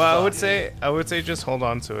 Oh, Well, fuck. I would say just hold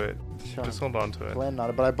on to it. Shut Just up. hold on to it. Plan on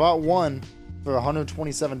it. But I bought one for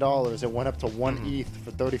 $127. It went up to one ETH for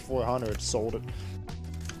 $3,400. Sold it.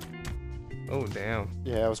 Oh damn.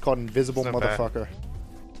 Yeah, it was called Invisible It's not bad. Motherfucker.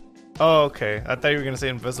 Oh, okay. I thought you were gonna say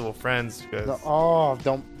Invisible Friends. Because No, oh,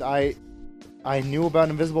 don't I knew about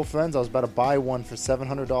Invisible Friends. I was about to buy one for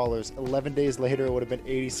 $700. 11 days later, it would have been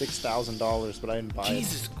 $86,000, but I didn't buy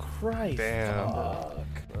Jesus Christ. damn. it.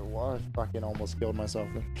 Well, I fucking almost killed myself.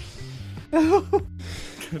 God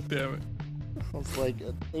damn it. I was like,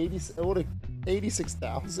 it would have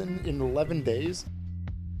 86,000 in 11 days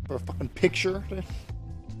for a fucking picture.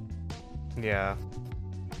 Yeah.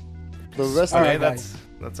 The rest All of right, Hey, guys.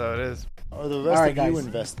 that's how it is. the rest All of right, you guys.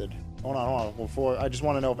 invested. Hold on. Before I just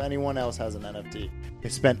want to know if anyone else has an NFT. They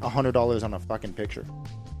spent $100 on a fucking picture.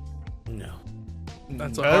 No.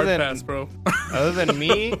 That's a Other hard than- pass, bro. Other than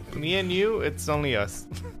me and you, it's only us.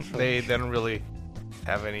 They don't really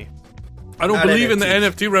have any. I don't Not believe in the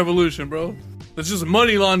NFTs. NFT revolution, bro. That's just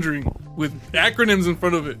money laundering with acronyms in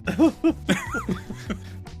front of it.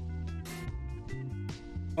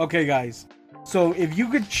 Okay, guys. So if you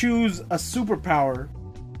could choose a superpower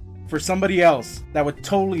for somebody else that would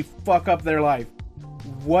totally fuck up their life,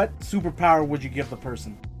 what superpower would you give the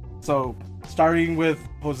person? So starting with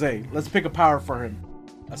Jose, let's pick a power for him.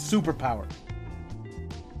 A superpower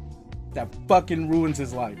that fucking ruins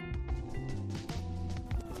his life.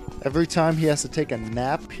 Every time he has to take a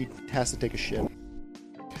nap, he has to take a shit.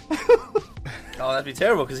 Oh, that'd be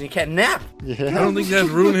terrible because he can't nap. I Yeah. don't think that'd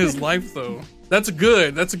ruin his life, though. That's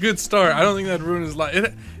good. That's a good start. I don't think that'd ruin his life.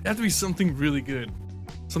 It'd have to be something really good.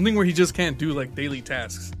 Something where he just can't do, like, daily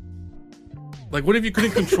tasks. Like, what if you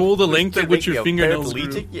couldn't control the length at which your fingernails grew?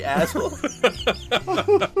 Paraplegic, you asshole.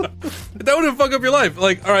 That wouldn't fuck up your life.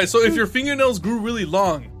 Like, all right, so if your fingernails grew really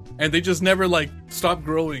long and they just never, like, stopped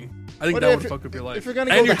growing, I think What that if- would fuck up your life. if you're gonna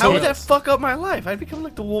And go your the- How would that toenails. fuck up my life? I'd become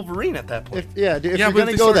like the Wolverine at that point. If you're but gonna if go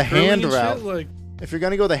they the start curling hand and route, shit, like, if you're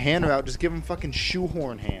gonna go the hand route, just give him fucking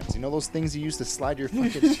shoehorn hands. You know those things you use to slide your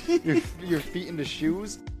fucking your feet into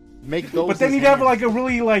shoes? Make those. But then his he'd have hands. like a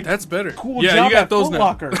really like that's better. cool Yeah, job you got at those Foot now.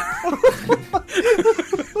 Locker.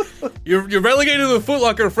 You're relegated to the Foot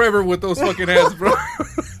Locker forever with those fucking hands, bro.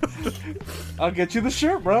 I'll get you the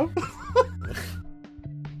shirt, bro.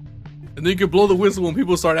 And then you can blow the whistle when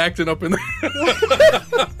people start acting up in there.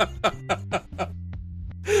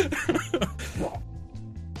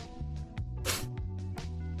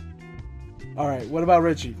 All right, what about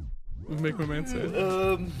Richie? Make my man sad.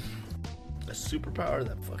 A superpower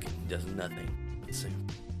that fucking does nothing. Let's see.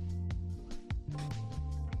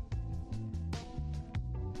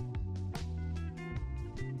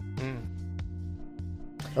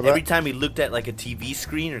 Every time he looked at like a TV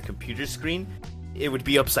screen or computer screen, it would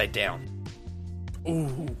be upside down.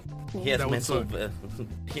 Ooh, He has that would mental. suck.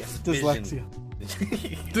 He has Dyslexia.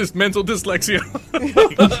 vision. This mental dyslexia.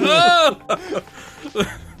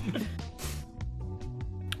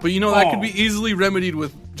 But you know that could be easily remedied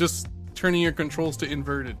with just turning your controls to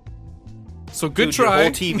inverted. So good Dude, your try.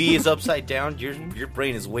 whole TV is upside down. Your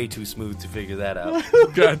brain is way too smooth to figure that out.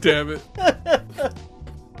 God damn it.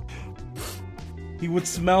 He would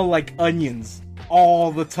smell like onions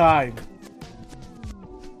all the time.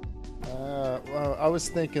 Well, I was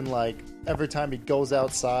thinking like every time he goes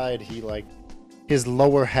outside, he like his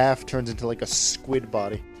lower half turns into like a squid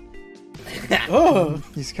body. Ugh.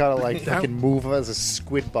 He's kind of like That- fucking move as a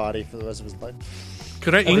squid body for the rest of his life.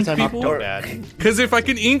 Could I Every ink time you people? go- Bad. Because if I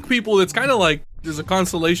can ink people, it's kind of like there's a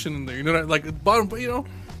consolation in there. You know, like bottom, you know.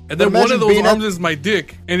 and then But one of imagine those being arms is my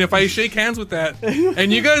dick. And if I shake hands with that,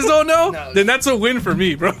 and you guys don't know, No. then that's a win for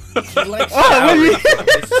me, bro. He likes showering. His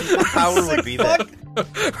superpower would be that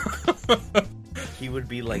he would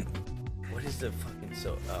be like, what is the fucking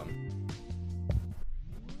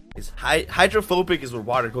is hydrophobic is where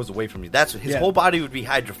water goes away from you. That's his whole body would be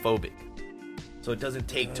hydrophobic, so it doesn't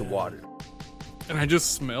take to water. And I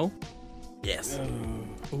just smell. Yes.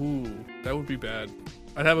 Ooh, that would be bad.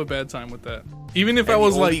 I'd have a bad time with that. Even if I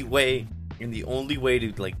was the like, only way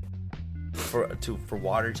to like for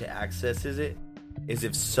water to access it is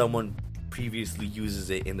if someone previously uses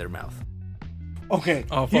it in their mouth. Okay.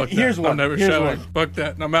 oh fuck here's that. one. I'm never Here's showering. one. Fuck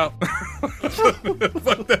that. I'm out.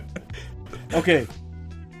 Fuck that. Okay.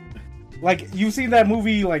 Like, you've seen that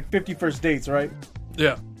movie, like, 50 First Dates, right?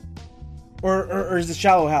 Yeah. Or is it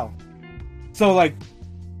Shallow Hal? So, like,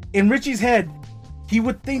 in Richie's head, he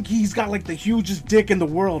would think he's got, like, the hugest dick in the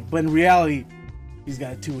world, but in reality, he's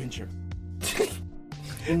got a 2-incher.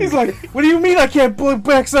 He's like, what do you mean I can't pull it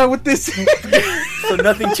back out with this? So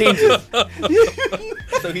nothing changes.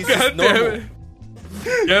 So he's just God damn normal. it.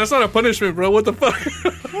 Yeah, that's not a punishment, bro. What the fuck?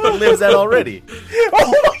 He lives that already.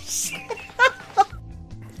 Oh, shit.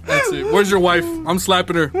 That's it. Where's your wife? I'm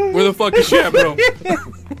slapping her. Where the fuck is she at, bro?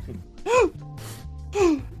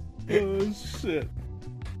 Oh, shit.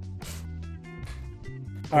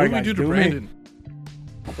 What do we do to Brandon?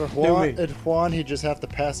 For Do Juan, he'd just have to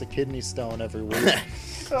pass a kidney stone every week.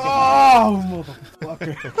 Oh,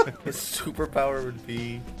 motherfucker. His superpower would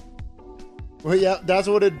be Well, yeah, that's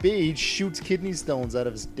what it'd be. He shoots kidney stones out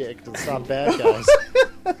of his dick to stop bad guys.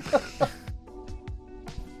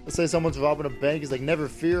 Let's say someone's robbing a bank. He's like, never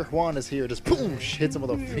fear, Juan is here. Just boom, hits him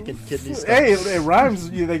with a freaking kidney stone. Hey, it rhymes.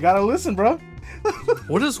 They gotta listen, bro.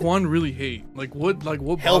 What does Juan really hate? Like what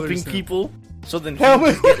helping bothers him? people. So then he Helping-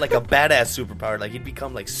 would get like a badass superpower. Like he'd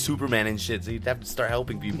become like Superman and shit. So he'd have to start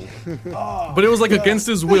helping people. But it was like against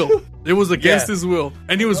his will. It was against his will,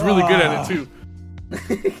 and he was really good at it too.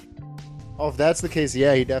 Oh, if that's the case,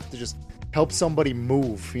 yeah, he'd have to just help somebody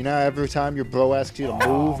move. You know, every time your bro asks you to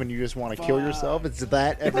move and you just want to kill yourself, it's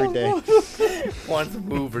that every day. Juan's a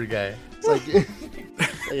mover guy. It's like,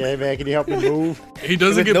 hey man, can you help me move? He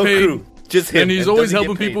doesn't With get no paid, crew. Just him. and he's and always doesn't get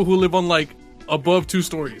helping paid. people who live on like above 2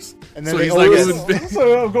 stories. And then So they he's like, always,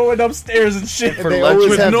 So I'm going upstairs and shit. and they lunch always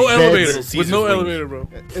with have no beds, elevator, Little with Caesar's no wings. elevator, bro.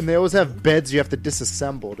 and they always have beds you have to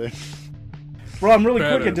disassemble, dude. Bro, I'm really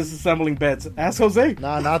quick Better. at disassembling beds. Ask Jose.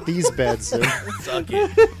 Nah, not these beds, dude. Suck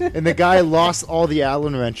it. And the guy lost all the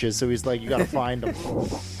Allen wrenches, so he's like, you gotta find them.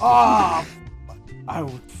 Ah, I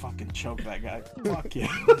would fucking choke that guy. Fuck yeah.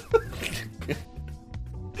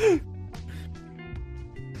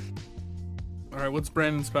 All right, what's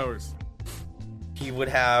Brandon's powers? He would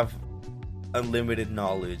have unlimited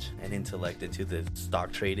knowledge and intellect into the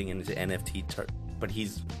stock trading and into NFT, but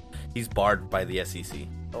he's barred by the SEC.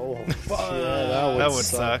 Oh, yeah, That would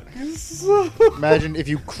suck. Imagine if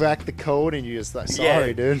you crack the code and you just like,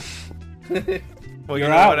 sorry, dude. Well, you You're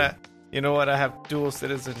know out. what? You know what? I have dual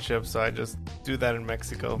citizenship, so I just do that in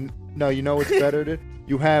Mexico. No, you know what's better, dude?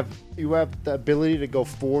 You have the ability to go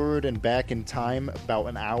forward and back in time about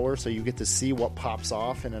an hour, so you get to see what pops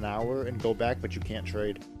off in an hour and go back, but you can't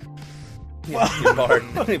trade. You're barred,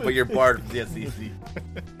 but you're barred from the SEC.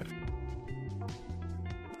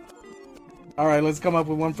 All right, let's come up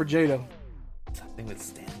with one for Jado. Something with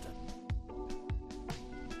stand up.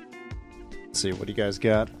 Let's see, what do you guys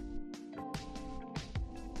got?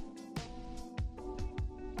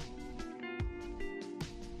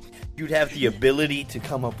 You'd have the ability to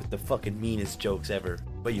come up with the fucking meanest jokes ever,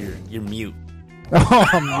 but you're mute.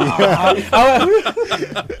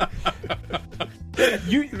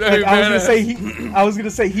 You, Very I was badass. gonna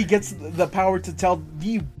say he gets the power to tell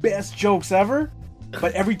the best jokes ever,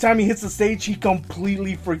 but every time he hits the stage, he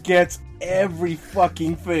completely forgets every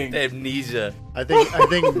fucking thing. Amnesia. I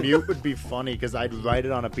think mute would be funny because I'd write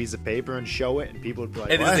it on a piece of paper and show it, and people would be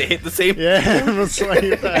like, And what? does it hit the same? Yeah, it was like,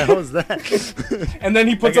 what the hell is that? And then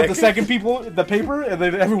he puts Okay. up the second the paper, and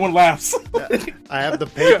then everyone laughs. I have the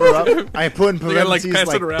paper up. I put in They gotta, like, parentheses pass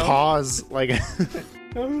like, it around. pause. Like,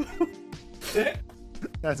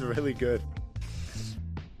 that's really good.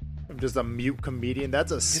 I'm just a mute comedian.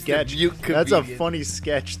 That's a sketch. mute That's a comedian. funny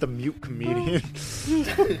sketch. The mute comedian.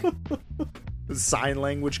 The sign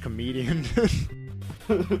language comedian.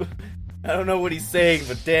 I don't know what he's saying,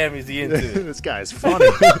 but damn, is he into it? This guy's funny.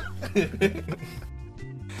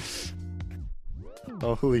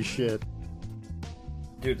 Oh, holy shit.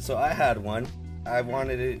 Dude, so I had one. I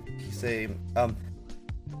wanted to say,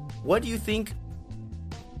 what do you think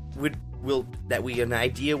an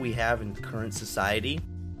idea we have in current society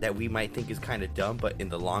that we might think is kind of dumb, but in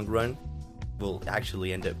the long run will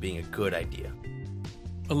actually end up being a good idea?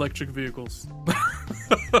 Electric vehicles.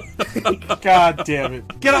 God damn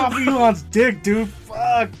it. Get off Elon's dick, dude.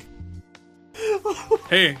 Fuck.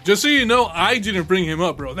 Hey, just so you know, I didn't bring him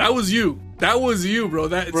up, bro. That was you. That was you, bro.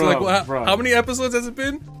 That's Bro, like, well, bro. how many episodes has it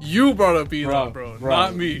been? You brought up Elon, bro.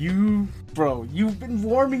 Not me. You've been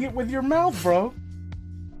warming it with your mouth, bro.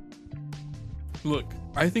 Look,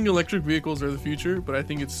 I think electric vehicles are the future, but I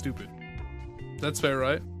think it's stupid. That's fair,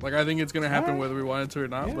 right? Like, I think it's gonna happen whether we want it to or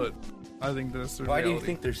not, Yeah. but I think that's the Why reality. do you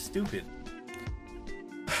think they're stupid?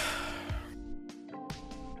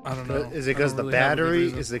 I don't know. Is it because I the don't really have a good battery?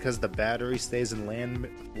 reason. Is it because the battery stays in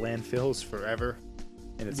landfills forever,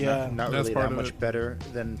 and it's Yeah. not That's really part that of much it. better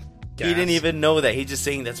than gas? He didn't even know that. He's just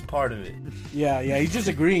saying that's part of it. Yeah, he's just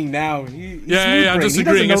agreeing now. He's Yeah, smooth I'm brain. just He doesn't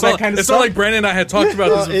agreeing. know It's, that not, kind of it's stuff. not like Brandon and I had talked about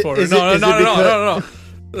Well, this before. is No.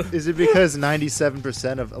 Is it because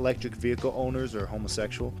 97% of electric vehicle owners are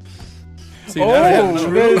homosexual? See, that-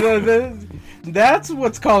 Oh, that's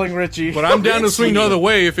what's calling Richie. But I'm down to swing the other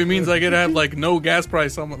way if it means I get to have like no gas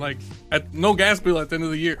price, like at no gas bill at the end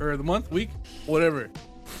of the year or the month, week, whatever.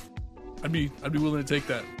 I'd be willing to take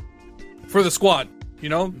that for the squad. You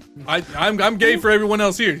know, I'm gay for everyone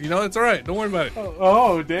else here. You know, it's all right. Don't worry about it.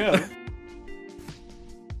 Oh, damn.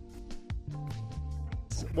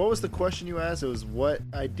 What was the question you asked? It was what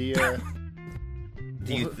idea?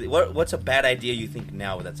 Do you what's a bad idea you think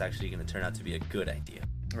now that's actually going to turn out to be a good idea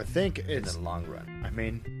I think in it's. the long run? I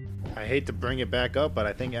mean, I hate to bring it back up, but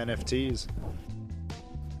I think NFTs.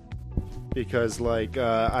 Because like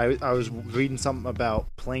I was reading something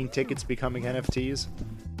about plane tickets becoming NFTs,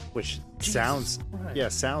 which sounds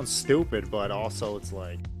stupid, but also it's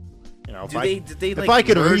like, you know, Did they if like I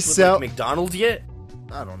could merge resell- with, like, McDonald's yet?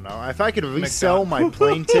 I don't know, if I could resell my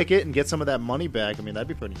plane ticket and get some of that money back, I mean that'd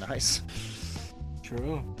be pretty nice.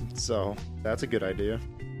 True. So that's a good idea.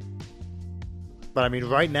 But I mean,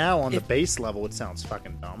 right now on the base level, it sounds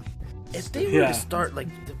fucking dumb. If they were Yeah. to start like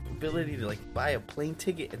the ability to like buy a plane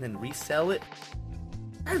ticket and then resell it,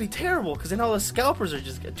 that'd be terrible. Because then all the scalpers are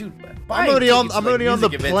just, dude. I'm already on the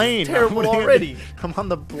music events is plane. Terrible already. I'm on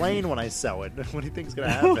the plane when I sell it. What do you think's gonna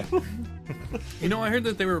happen? You know, I heard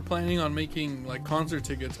that they were planning on making like concert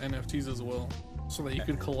tickets NFTs as well, so that you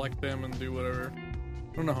could collect them and do whatever.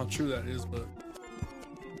 I don't know how true that is, but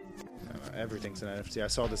Everything's an NFT. I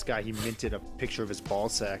saw this guy. He minted a picture of his ball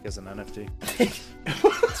sack as an NFT.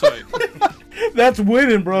 it's like, That's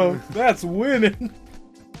winning, bro. That's winning.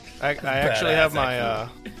 I actually Badass, have my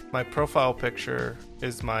my profile picture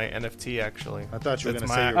is my NFT actually. I thought you were It's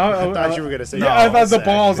gonna say. my- I thought you were gonna say. Yeah, your I ball thought the sack.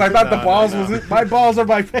 balls. I thought the No, balls no. was it. My balls are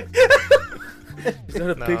my. Is that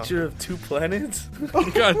a No. picture of two planets?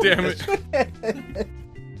 God damn it.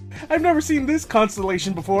 I've never seen this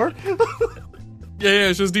constellation before. Yeah,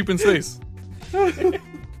 it's just deep in space. Oh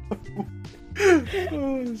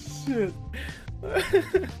shit.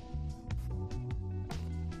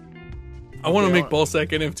 I want to Okay, make ballsack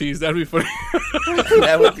NFTs. That'd be funny.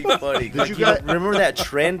 That would be funny. Like, you you know, guys- remember that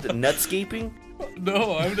trend, nutscaping?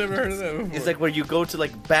 No, I've never heard of that before. It's like where you go to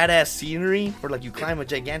like badass scenery, or like you climb a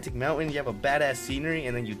gigantic mountain, you have a badass scenery,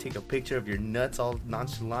 and then you take a picture of your nuts all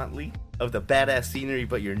nonchalantly of the badass scenery,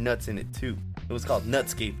 but your nuts in it too. It was called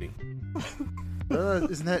nutscaping.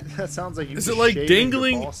 Isn't that sounds like you? Is just it like shaving your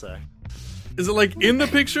dangling- ball sack. Is it like in the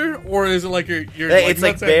picture, or is it like your It's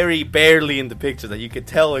like nuts very barely in the picture that you could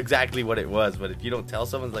tell exactly what it was, but if you don't tell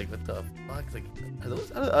someone, it's like, what the fuck? It's like,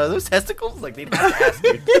 are those testicles? Like they'd have to ask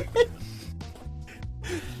you.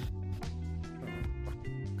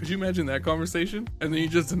 Could you imagine that conversation? And then you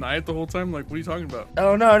just deny it the whole time? Like, what are you talking about?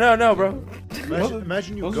 Oh no, bro.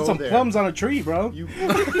 Imagine you Those go are some there. plums on a tree, bro. You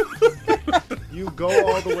you go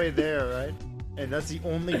all the way there, right? And that's the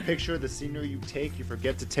only picture of the scenery you take. You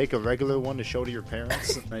forget to take a regular one to show to your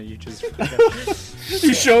parents, and then you just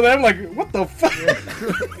You show them like, what the fuck?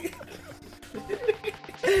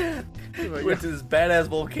 You went to this badass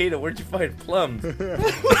volcano. Where'd you find plums?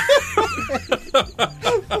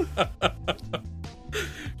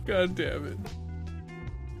 God damn it.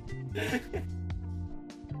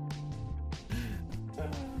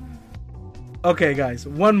 Okay, guys,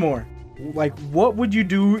 one more. Like, what would you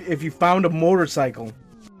do if you found a motorcycle?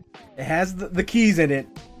 It has the keys in it.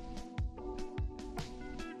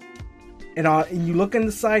 And you look in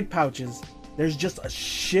the side pouches, there's just a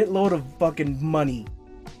shitload of fucking money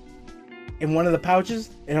in one of the pouches,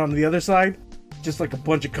 and on the other side, just like a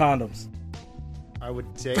bunch of condoms. I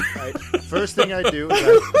would take. First thing I do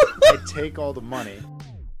is I take all the money.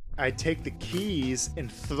 I take the keys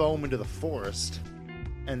and throw them into the forest,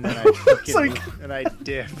 and then I It's like- and I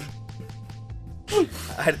dip.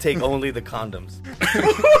 I had to take only the condoms.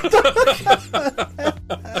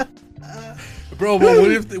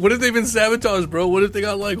 bro, but what if they've been sabotaged, bro? What if they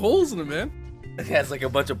got like holes in them, man? It has like a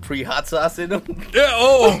bunch of pre-hot sauce in them. Yeah.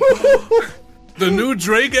 Oh, the new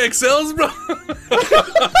Drake XLs, bro.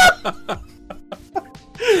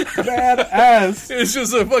 Badass. It's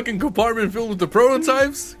just a fucking compartment filled with the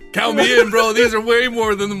prototypes. Count me in, bro. These are way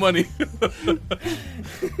more than the money.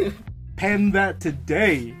 Pen that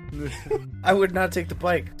today. I would not take the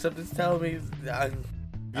bike. Something's telling me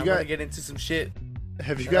I'm gonna get into some shit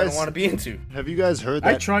Have you that I guys don't want to be into. have you guys heard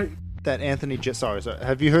I that tried. that Anthony sorry,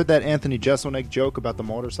 have you heard that Anthony Jeselnik joke about the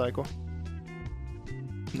motorcycle?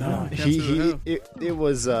 No, It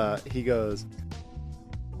was he goes,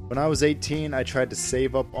 when I was 18, I tried to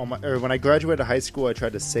save up when I graduated high school, I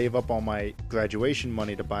tried to save up all my graduation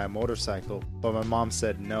money to buy a motorcycle, but my mom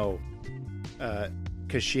said no,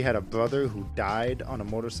 because she had a brother who died on a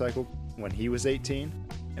motorcycle when he was 18,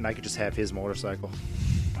 and I could just have his motorcycle.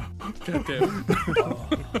 Goddamn.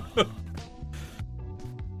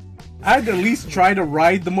 I had to at least try to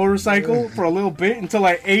ride the motorcycle for a little bit until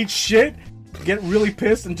I ate shit, get really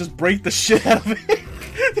pissed, and just break the shit out of it.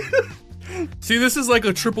 See, this is like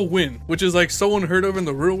a triple win, which is like so unheard of in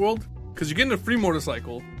the real world. Because you're getting a free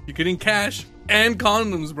motorcycle, you're getting cash and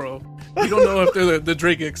condoms, bro. You don't know if they're the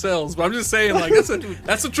Drake XLs, but I'm just saying, like,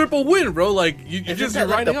 that's a triple win, bro. Like, you're just Isn't that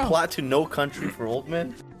like riding the out. plot to No Country for Old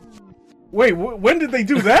Men? Wait, when did they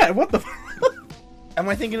do that? What the? Am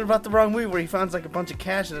I thinking about the wrong movie where he finds like a bunch of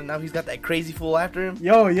cash and now he's got that crazy fool after him?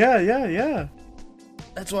 Yo, yeah.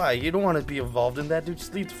 That's why you don't want to be involved in that, dude.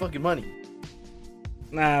 Just leave the fucking money.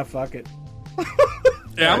 Nah, fuck it.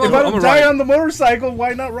 Yeah, If I I'm don't die on the motorcycle,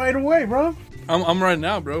 why not ride away, bro? I'm riding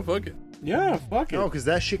out, bro. Fuck it. Yeah, fuck it. No, because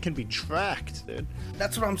that shit can be tracked, dude.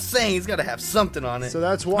 That's what I'm saying. He's got to have something on it. So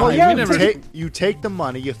that's why Oh, yeah, you take the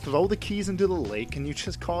money, you throw the keys into the lake, and you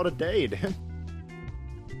just call it a day, dude.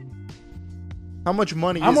 How much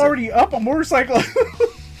money I'm is already up a motorcycle.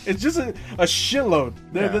 It's just a shitload.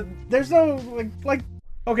 Yeah. There's no like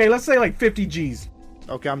okay, let's say like 50 G's. it?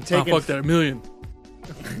 Okay, I'm Oh, taking. fuck that, $1 million.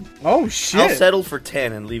 Oh shit. I'll settle for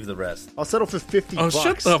 10 and leave the rest. I'll settle for 50 Oh, bucks,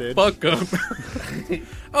 shut the dude. fuck up.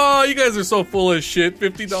 Oh, you guys are so full of shit.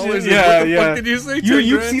 $50. Yeah, What the yeah. fuck did you say? You 10 see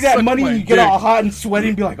grand? that Suck money my and you get dick. all hot and sweaty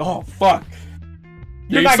and be like, oh fuck.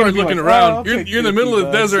 Yeah, you not start gonna be looking like, around. "Oh, I'll take you're in the middle of the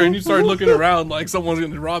 50 bucks." desert and you start looking around like someone's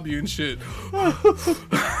gonna rob you and shit.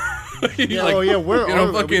 You Oh, yeah, where get are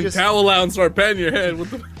a we? fucking Just- towel out and start patting your head. What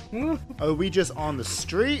the? Are we just on the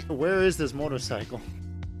street? Where is this motorcycle?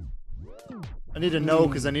 I need to know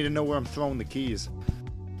because I need to know where I'm throwing the keys.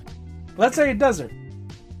 Let's say a desert.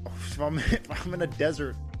 If I'm in a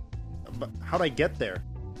desert, but how'd I get there?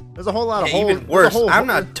 There's a whole lot of Yeah, holes. even there's a worse, whole- I'm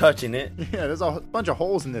not touching it. Yeah, there's a bunch of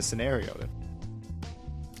holes in this scenario. Dude.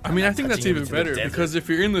 I mean, I think that's touching even it to the better desert. because if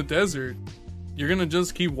you're in the desert, you're gonna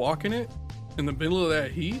just keep walking it in the middle of that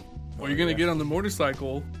heat, or you're gonna get on the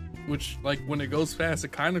motorcycle, which like when it goes fast,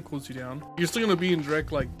 it kind of cools you down. You're still gonna be in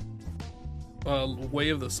direct like way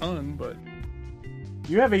of the sun, but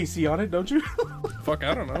You have AC on it, don't you? fuck,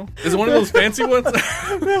 I don't know. Is it one of those fancy ones?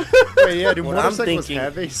 Wait, yeah, do What I'm motorcycles thinking-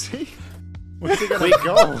 have AC? Where's it gonna Quick,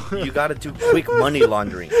 go? you gotta do quick money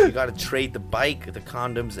laundering. You gotta trade the bike, the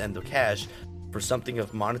condoms, and the cash for something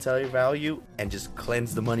of monetary value and just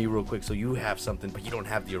cleanse the money real quick so you have something, but you don't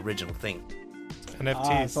have the original thing.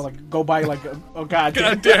 NFTs. So like go buy like oh god,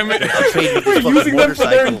 God damn it! Trade with this We're fucking using them for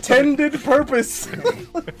their motorcycle. intended purpose.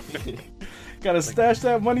 Gotta stash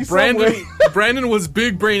that money Brandon, somewhere. Brandon was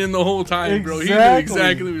big braining the whole time, bro. He knew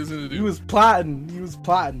exactly what he was gonna do. He was plotting. He was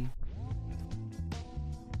plotting.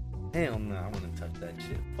 Hell no, I wouldn't touch that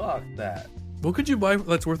shit. Fuck that. What could you buy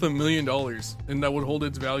that's worth $1 million and that would hold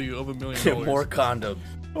its value of $1 million? More condoms.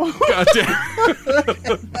 God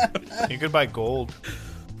damn. You could buy gold.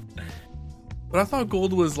 But I thought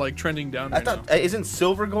gold was like trending down. I Right thought, now. isn't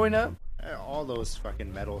silver going up? All those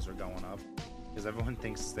fucking metals are going up because everyone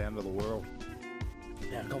thinks it's the end of the world.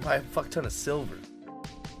 Yeah, go buy a fuck ton of silver.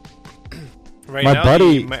 Right My now,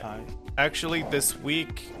 buddy- actually, this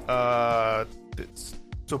week,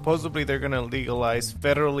 supposedly they're gonna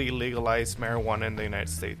federally legalize marijuana in the United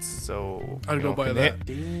States. So I'd go buy can that.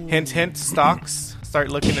 Hint, stocks. Start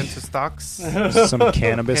looking into stocks. Some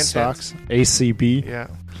cannabis Hint, hint. stocks. ACB. Yeah.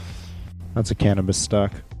 That's a cannabis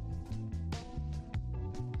stock.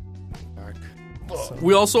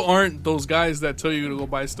 We also aren't those guys that tell you to go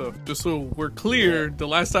buy stuff. Just so we're clear, the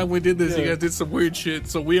last time we did this, you guys did some weird shit.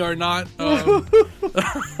 So we are not.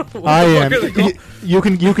 I am. You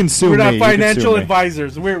can sue We're me. not You can sue financial me.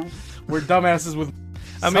 advisors. We're dumbasses with.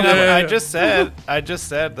 I mean, Yeah. I just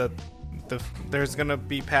said that there's gonna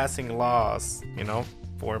be passing laws,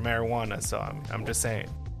 for marijuana. So I'm just saying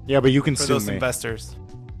Yeah, but you can for sue those me. investors.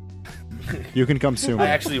 You can come sue me. I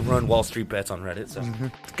actually run Wall Street Bets on Reddit, so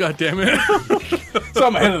God damn it. So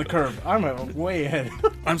I'm ahead of the curve. I'm way ahead.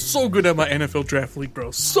 I'm so good at my NFL draft league,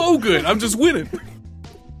 bro. So good. I'm just winning.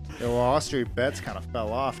 Yeah, well, Wall Street Bets kind of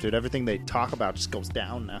fell off, dude. Everything they talk about just goes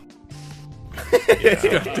down now. God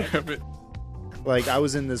damn it. Like, I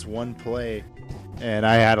was in this one play, and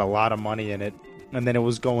I had a lot of money in it, and then it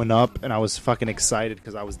was going up, and I was fucking excited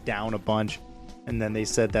because I was down a bunch. And then they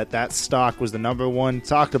said that stock was the number one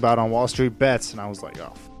talked about on Wall Street Bets, and I was like,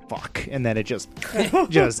 oh, fuck. And then it just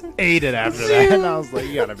ate it after that, and I was like,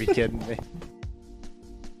 you gotta be kidding me.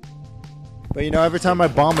 But, you know, every time I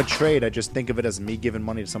bomb a trade, I just think of it as me giving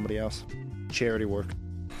money to somebody else. Charity work.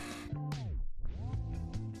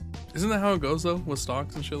 Isn't that how it goes, though, with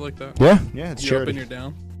stocks and shit like that? Yeah, it's You're up charity. and you're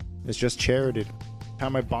down. It's just charity. Every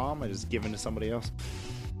time I bomb, I just give it to somebody else.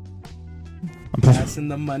 Passing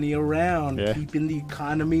the money around, Yeah. keeping the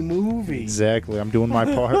economy moving. Exactly. I'm doing my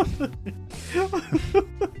part.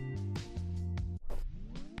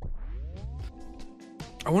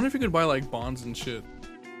 I wonder if you could buy, like, bonds and shit.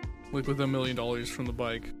 Like, with $1 million from the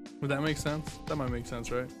bike. Would that make sense? That might make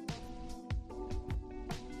sense, right?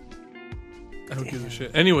 I don't give a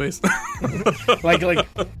shit. Anyways. like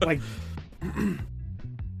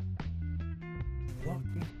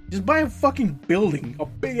just buy a fucking building, a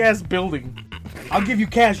big ass building. I'll give you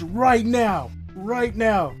cash right now,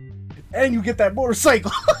 and you get that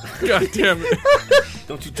motorcycle. God damn it.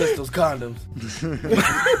 don't you touch those condoms.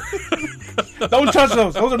 Don't touch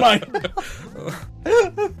those are mine.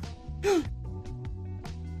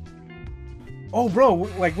 Oh, bro,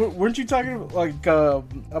 like, weren't you talking like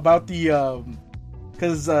about the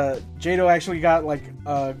because Jado actually got like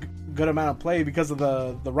a good amount of play because of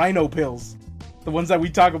the rhino pills, the ones that we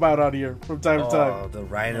talk about on here from time to time. Oh, the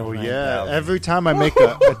Rhino. Oh 9000. yeah! Every time I make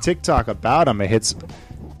a TikTok about them, it hits.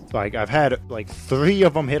 Like, I've had like 3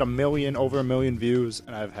 of them hit over 1 million views,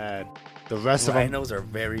 and I've had the rest of them. Rhinos are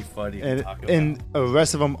very funny to And, talk about. and the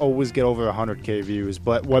rest of them always get over 100K views.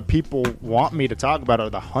 But what people want me to talk about are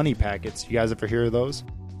the honey packets. You guys ever hear of those?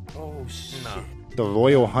 oh shit. The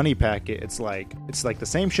Royal Honey Packet. It's like the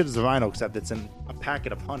same shit as the Rhino, except it's in a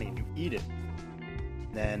packet of honey and you eat it.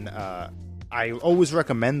 Then I always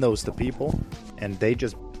recommend those to people, and they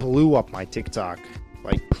just blew up my TikTok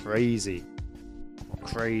like crazy.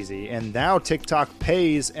 And now TikTok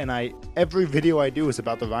pays, and every video I do is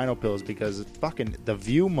about the Rhino pills because fucking the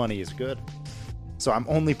view money is good. So I'm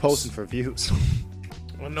only posting for views.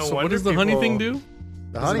 Well, no So what wonder does the honey people- thing do?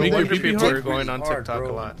 The Does it honey make No your thing, wonder pee-pee people hard? are going on Hard, TikTok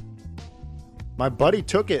bro. a lot. my buddy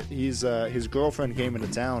took it. His girlfriend came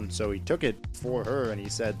into town, so he took it for her, and he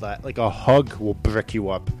said that like a hug will brick you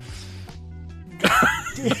up.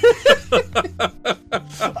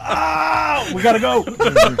 We gotta go.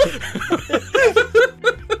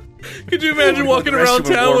 Could you imagine walking the around restroom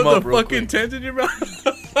and town warm with up a real fucking quick. tent in your mouth?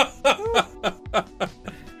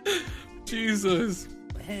 Jesus.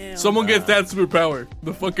 Hell Someone nah. gets that superpower.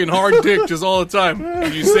 The fucking hard dick just all the time.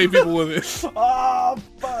 And you save people with it. Oh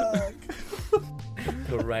fuck.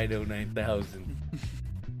 The Rhino 9000.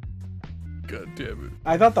 God damn it.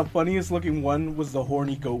 I thought the funniest looking one was the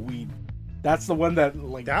horny goat weed. That's the one that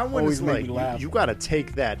like That one always is made like me laugh. you got to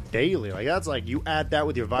take that daily. Like that's like you add that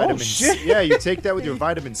with your vitamin shit. C. Yeah, you take that with your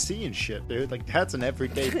vitamin C and shit, dude. Like that's an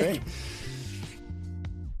everyday thing.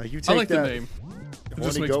 Like you I take like that. the name. It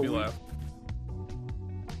just horny makes goat me weed. laugh.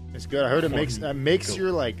 It's good. I heard it makes Horny makes goat.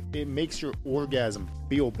 your it makes your orgasm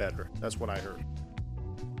feel better. That's what I heard.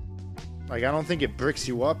 Like I don't think it bricks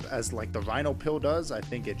you up as like the Rhino pill does. I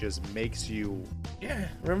think it just makes you. Yeah,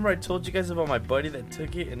 remember I told you guys about my buddy that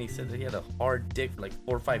took it and he said that he had a hard dick for like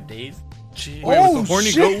 4 or 5 days? Wait, Oh, was the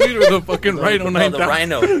horny shit. goat weed or the fucking Rhino No, 9000? the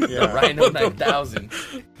Rhino. Yeah. The Rhino 9000.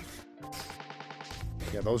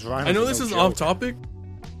 Yeah, those rhinos. I know are this no is joke. off topic,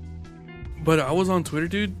 but I was on Twitter,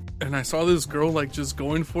 dude, and I saw this girl like just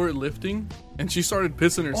going for it lifting, and she started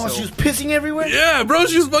pissing Oh, herself. she was pissing everywhere? Yeah, bro,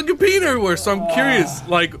 she was fucking peeing everywhere. So I'm curious,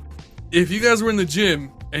 like, if you guys were in the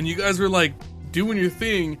gym and you guys were like doing your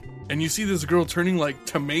thing, and you see this girl turning like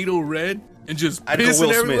tomato red and just I'd go pissing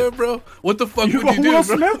Will everywhere, Smith. bro, what the fuck You would you go Will do,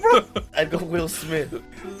 bro? Smith, bro? I'd go Will Smith.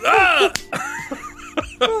 Ah!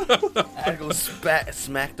 I'd go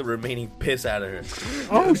smack the remaining piss out of her.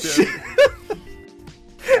 Oh shit.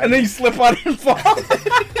 And then you slip on it and fall.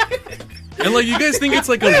 And like, you guys think it's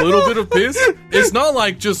like a little bit of piss? It's not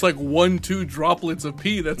like just like 1-2 droplets of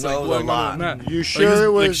pee that's No, like a going lot. on that. You Like, sure it's- it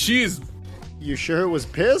was? Like, she's You sure it was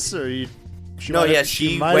piss, or you? No, might yeah, have-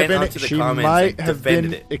 she might went have been, onto the she comments might and have been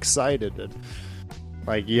defended it. excited.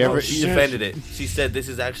 Like, you ever... She defended it. She said this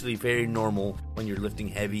is actually very normal when you're lifting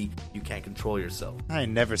heavy. You can't control yourself. I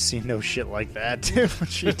ain't never seen no shit like that, dude. What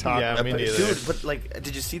she talking Yeah, about? me neither. Dude, but like,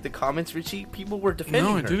 did you see the comments, Richie? People were defending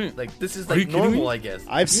No, I her. didn't. Like, this is Are you like kidding me? normal, I guess.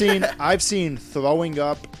 I've seen throwing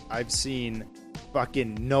up. I've seen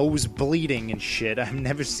fucking nose bleeding and shit. I've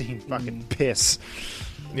never seen fucking piss.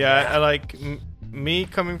 Yeah, I like me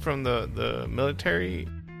coming from the military.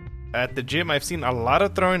 At the gym, I've seen a lot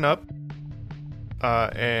of throwing up,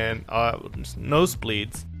 and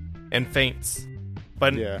nosebleeds, and faints.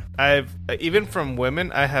 But Yeah. I've even from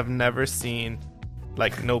women, I have never seen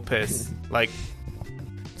like no piss. Like,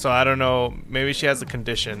 so I don't know. Maybe she has a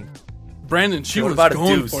condition. Brandon, she What was about a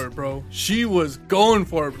going deuce? for it, bro. She was going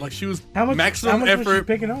for it. Like, she was How much? maximum how much was she effort.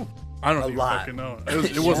 picking up? I don't A even lot. fucking know.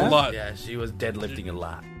 It was a lot. Yeah, she was deadlifting a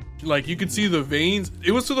lot. Like, you could see the veins.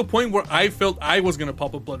 It was to the point where I felt I was gonna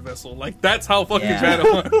pop a blood vessel. Like, that's how fucking Yeah. bad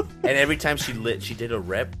it was. And every time she did a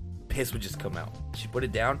rep, piss would just come out. She put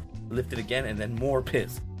it down, lift it again, and then more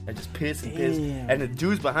piss. And just piss and piss. Damn. And the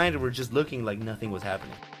dudes behind her were just looking like nothing was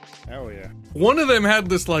happening. Hell yeah. One of them had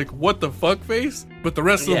this like what the fuck face, but the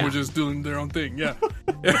rest of them Yeah. were just doing their own thing. Yeah.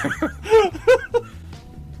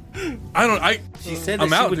 She said that I'm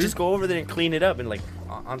she out, would dude. just go over there and clean it up and like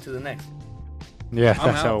on to the next. Yeah, I'm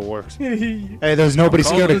that's out. how it works. yeah, Hey, there's nobody I'm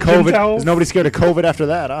scared of calling the gym COVID. towels. There's nobody scared of COVID after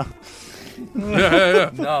that, huh? Yeah.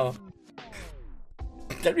 No.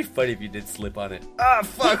 That'd be funny if you did slip on it. Ah,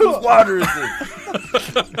 fuck, whose water is this?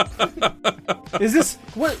 Is this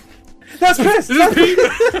what? That's piss. Is this Pete?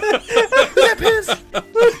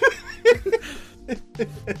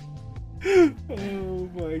 Oh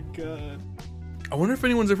my god. I wonder if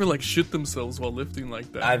anyone's ever like shit themselves while lifting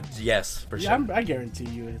like that. Yes, for Yeah, sure. I guarantee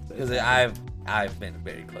you. Because I've been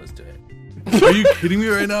very close to it. Are you kidding me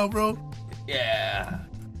right now, bro? Yeah.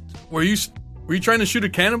 Were you trying to shoot a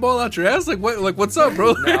cannonball out your ass? Like what? Like what's up,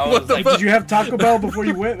 bro? No, I what was the like, fuck? Did you have Taco Bell before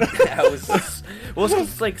you went? I was well,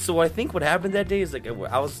 it's like, so I think what happened that day is like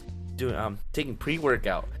I was doing taking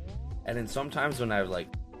pre-workout, and then sometimes when I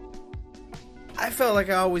felt like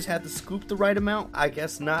I always had to scoop the right amount. I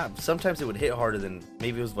guess not. Sometimes it would hit harder than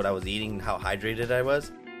maybe it was what I was eating and how hydrated I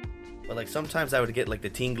was. But like sometimes I would get like the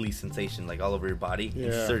tingly sensation like all over your body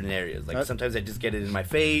in Yeah. certain areas. Like That- sometimes I just get it in my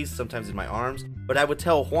face, sometimes in my arms. But I would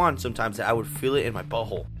tell Juan sometimes that I would feel it in my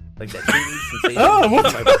butthole. Like that tingly sensation Oh, in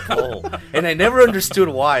what my butthole. And I never understood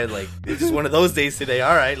why. Like it's just one of those days today.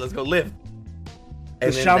 All right, let's go lift. The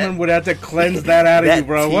And then shaman would have to cleanse that out of that you,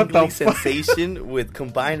 bro. What the tingly fuck? sensation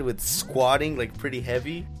combined with squatting like pretty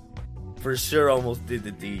heavy, for sure almost did the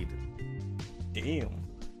deed. Damn.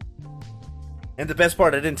 And the best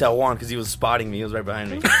part, I didn't tell Juan because he was spotting me. He was right behind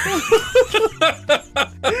me.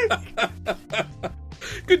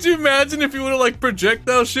 Could you imagine if you would have like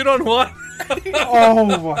projectile shit on Juan?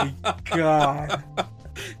 Oh my god.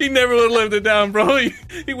 He never would have lived it down, bro.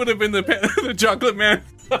 He would have been the chocolate man.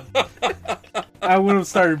 I would have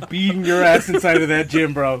started beating your ass inside of that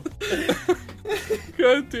gym, bro.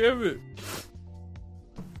 God damn it.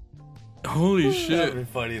 Holy That'd shit. been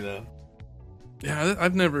funny though. Yeah,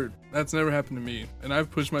 that's never happened to me. And I've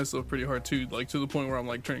pushed myself pretty hard too, like to the point where I'm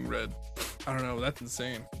like turning red. I don't know, that's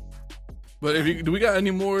insane. But do we got any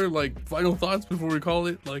more like final thoughts before we call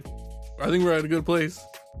it? Like, I think we're at a good place.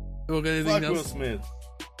 Don't got anything Fuck Will else? Smith.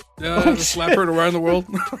 Yeah, Oh, slap her around the world.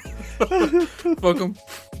 Fuck him.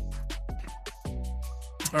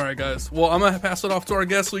 All right, guys. Well, I'm gonna pass it off to our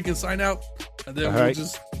guests so we can sign out, and then All we'll right.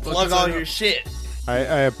 just Plug all your shit. I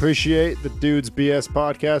appreciate the Dudes BS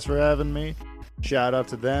podcast for having me. Shout out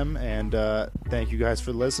to them, and thank you guys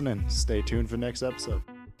for listening. Stay tuned for next episode.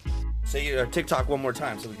 Say your TikTok one more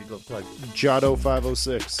time so we can go plug.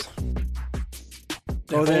 Jotto506.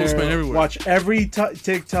 Go follow this man there, everywhere. watch every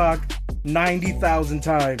TikTok 90,000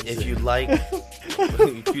 times. If you like,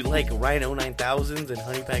 Rhino 9000s and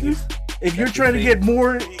Honey Packets, If you're trying to get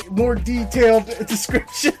more detailed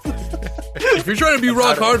description, If you're trying to be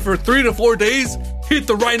rock hard for 3 to 4 days, hit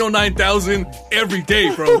the Rhino 9000 every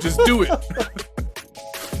day, bro. Just do it.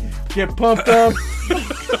 get pumped up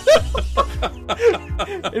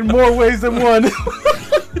in more ways than one.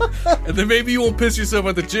 And then maybe you won't piss yourself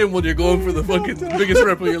at the gym when you're going for the fucking biggest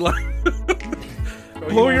rep of your life.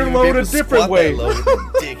 Blow your load a different way.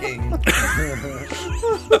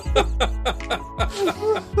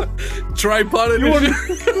 Tripod You edition.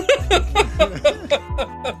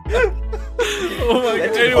 Oh my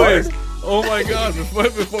god. Anyways, oh my god.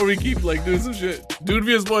 Before we keep like doing some shit, Dude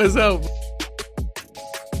Via's boys out.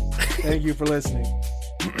 Thank you for listening.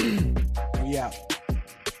 We out.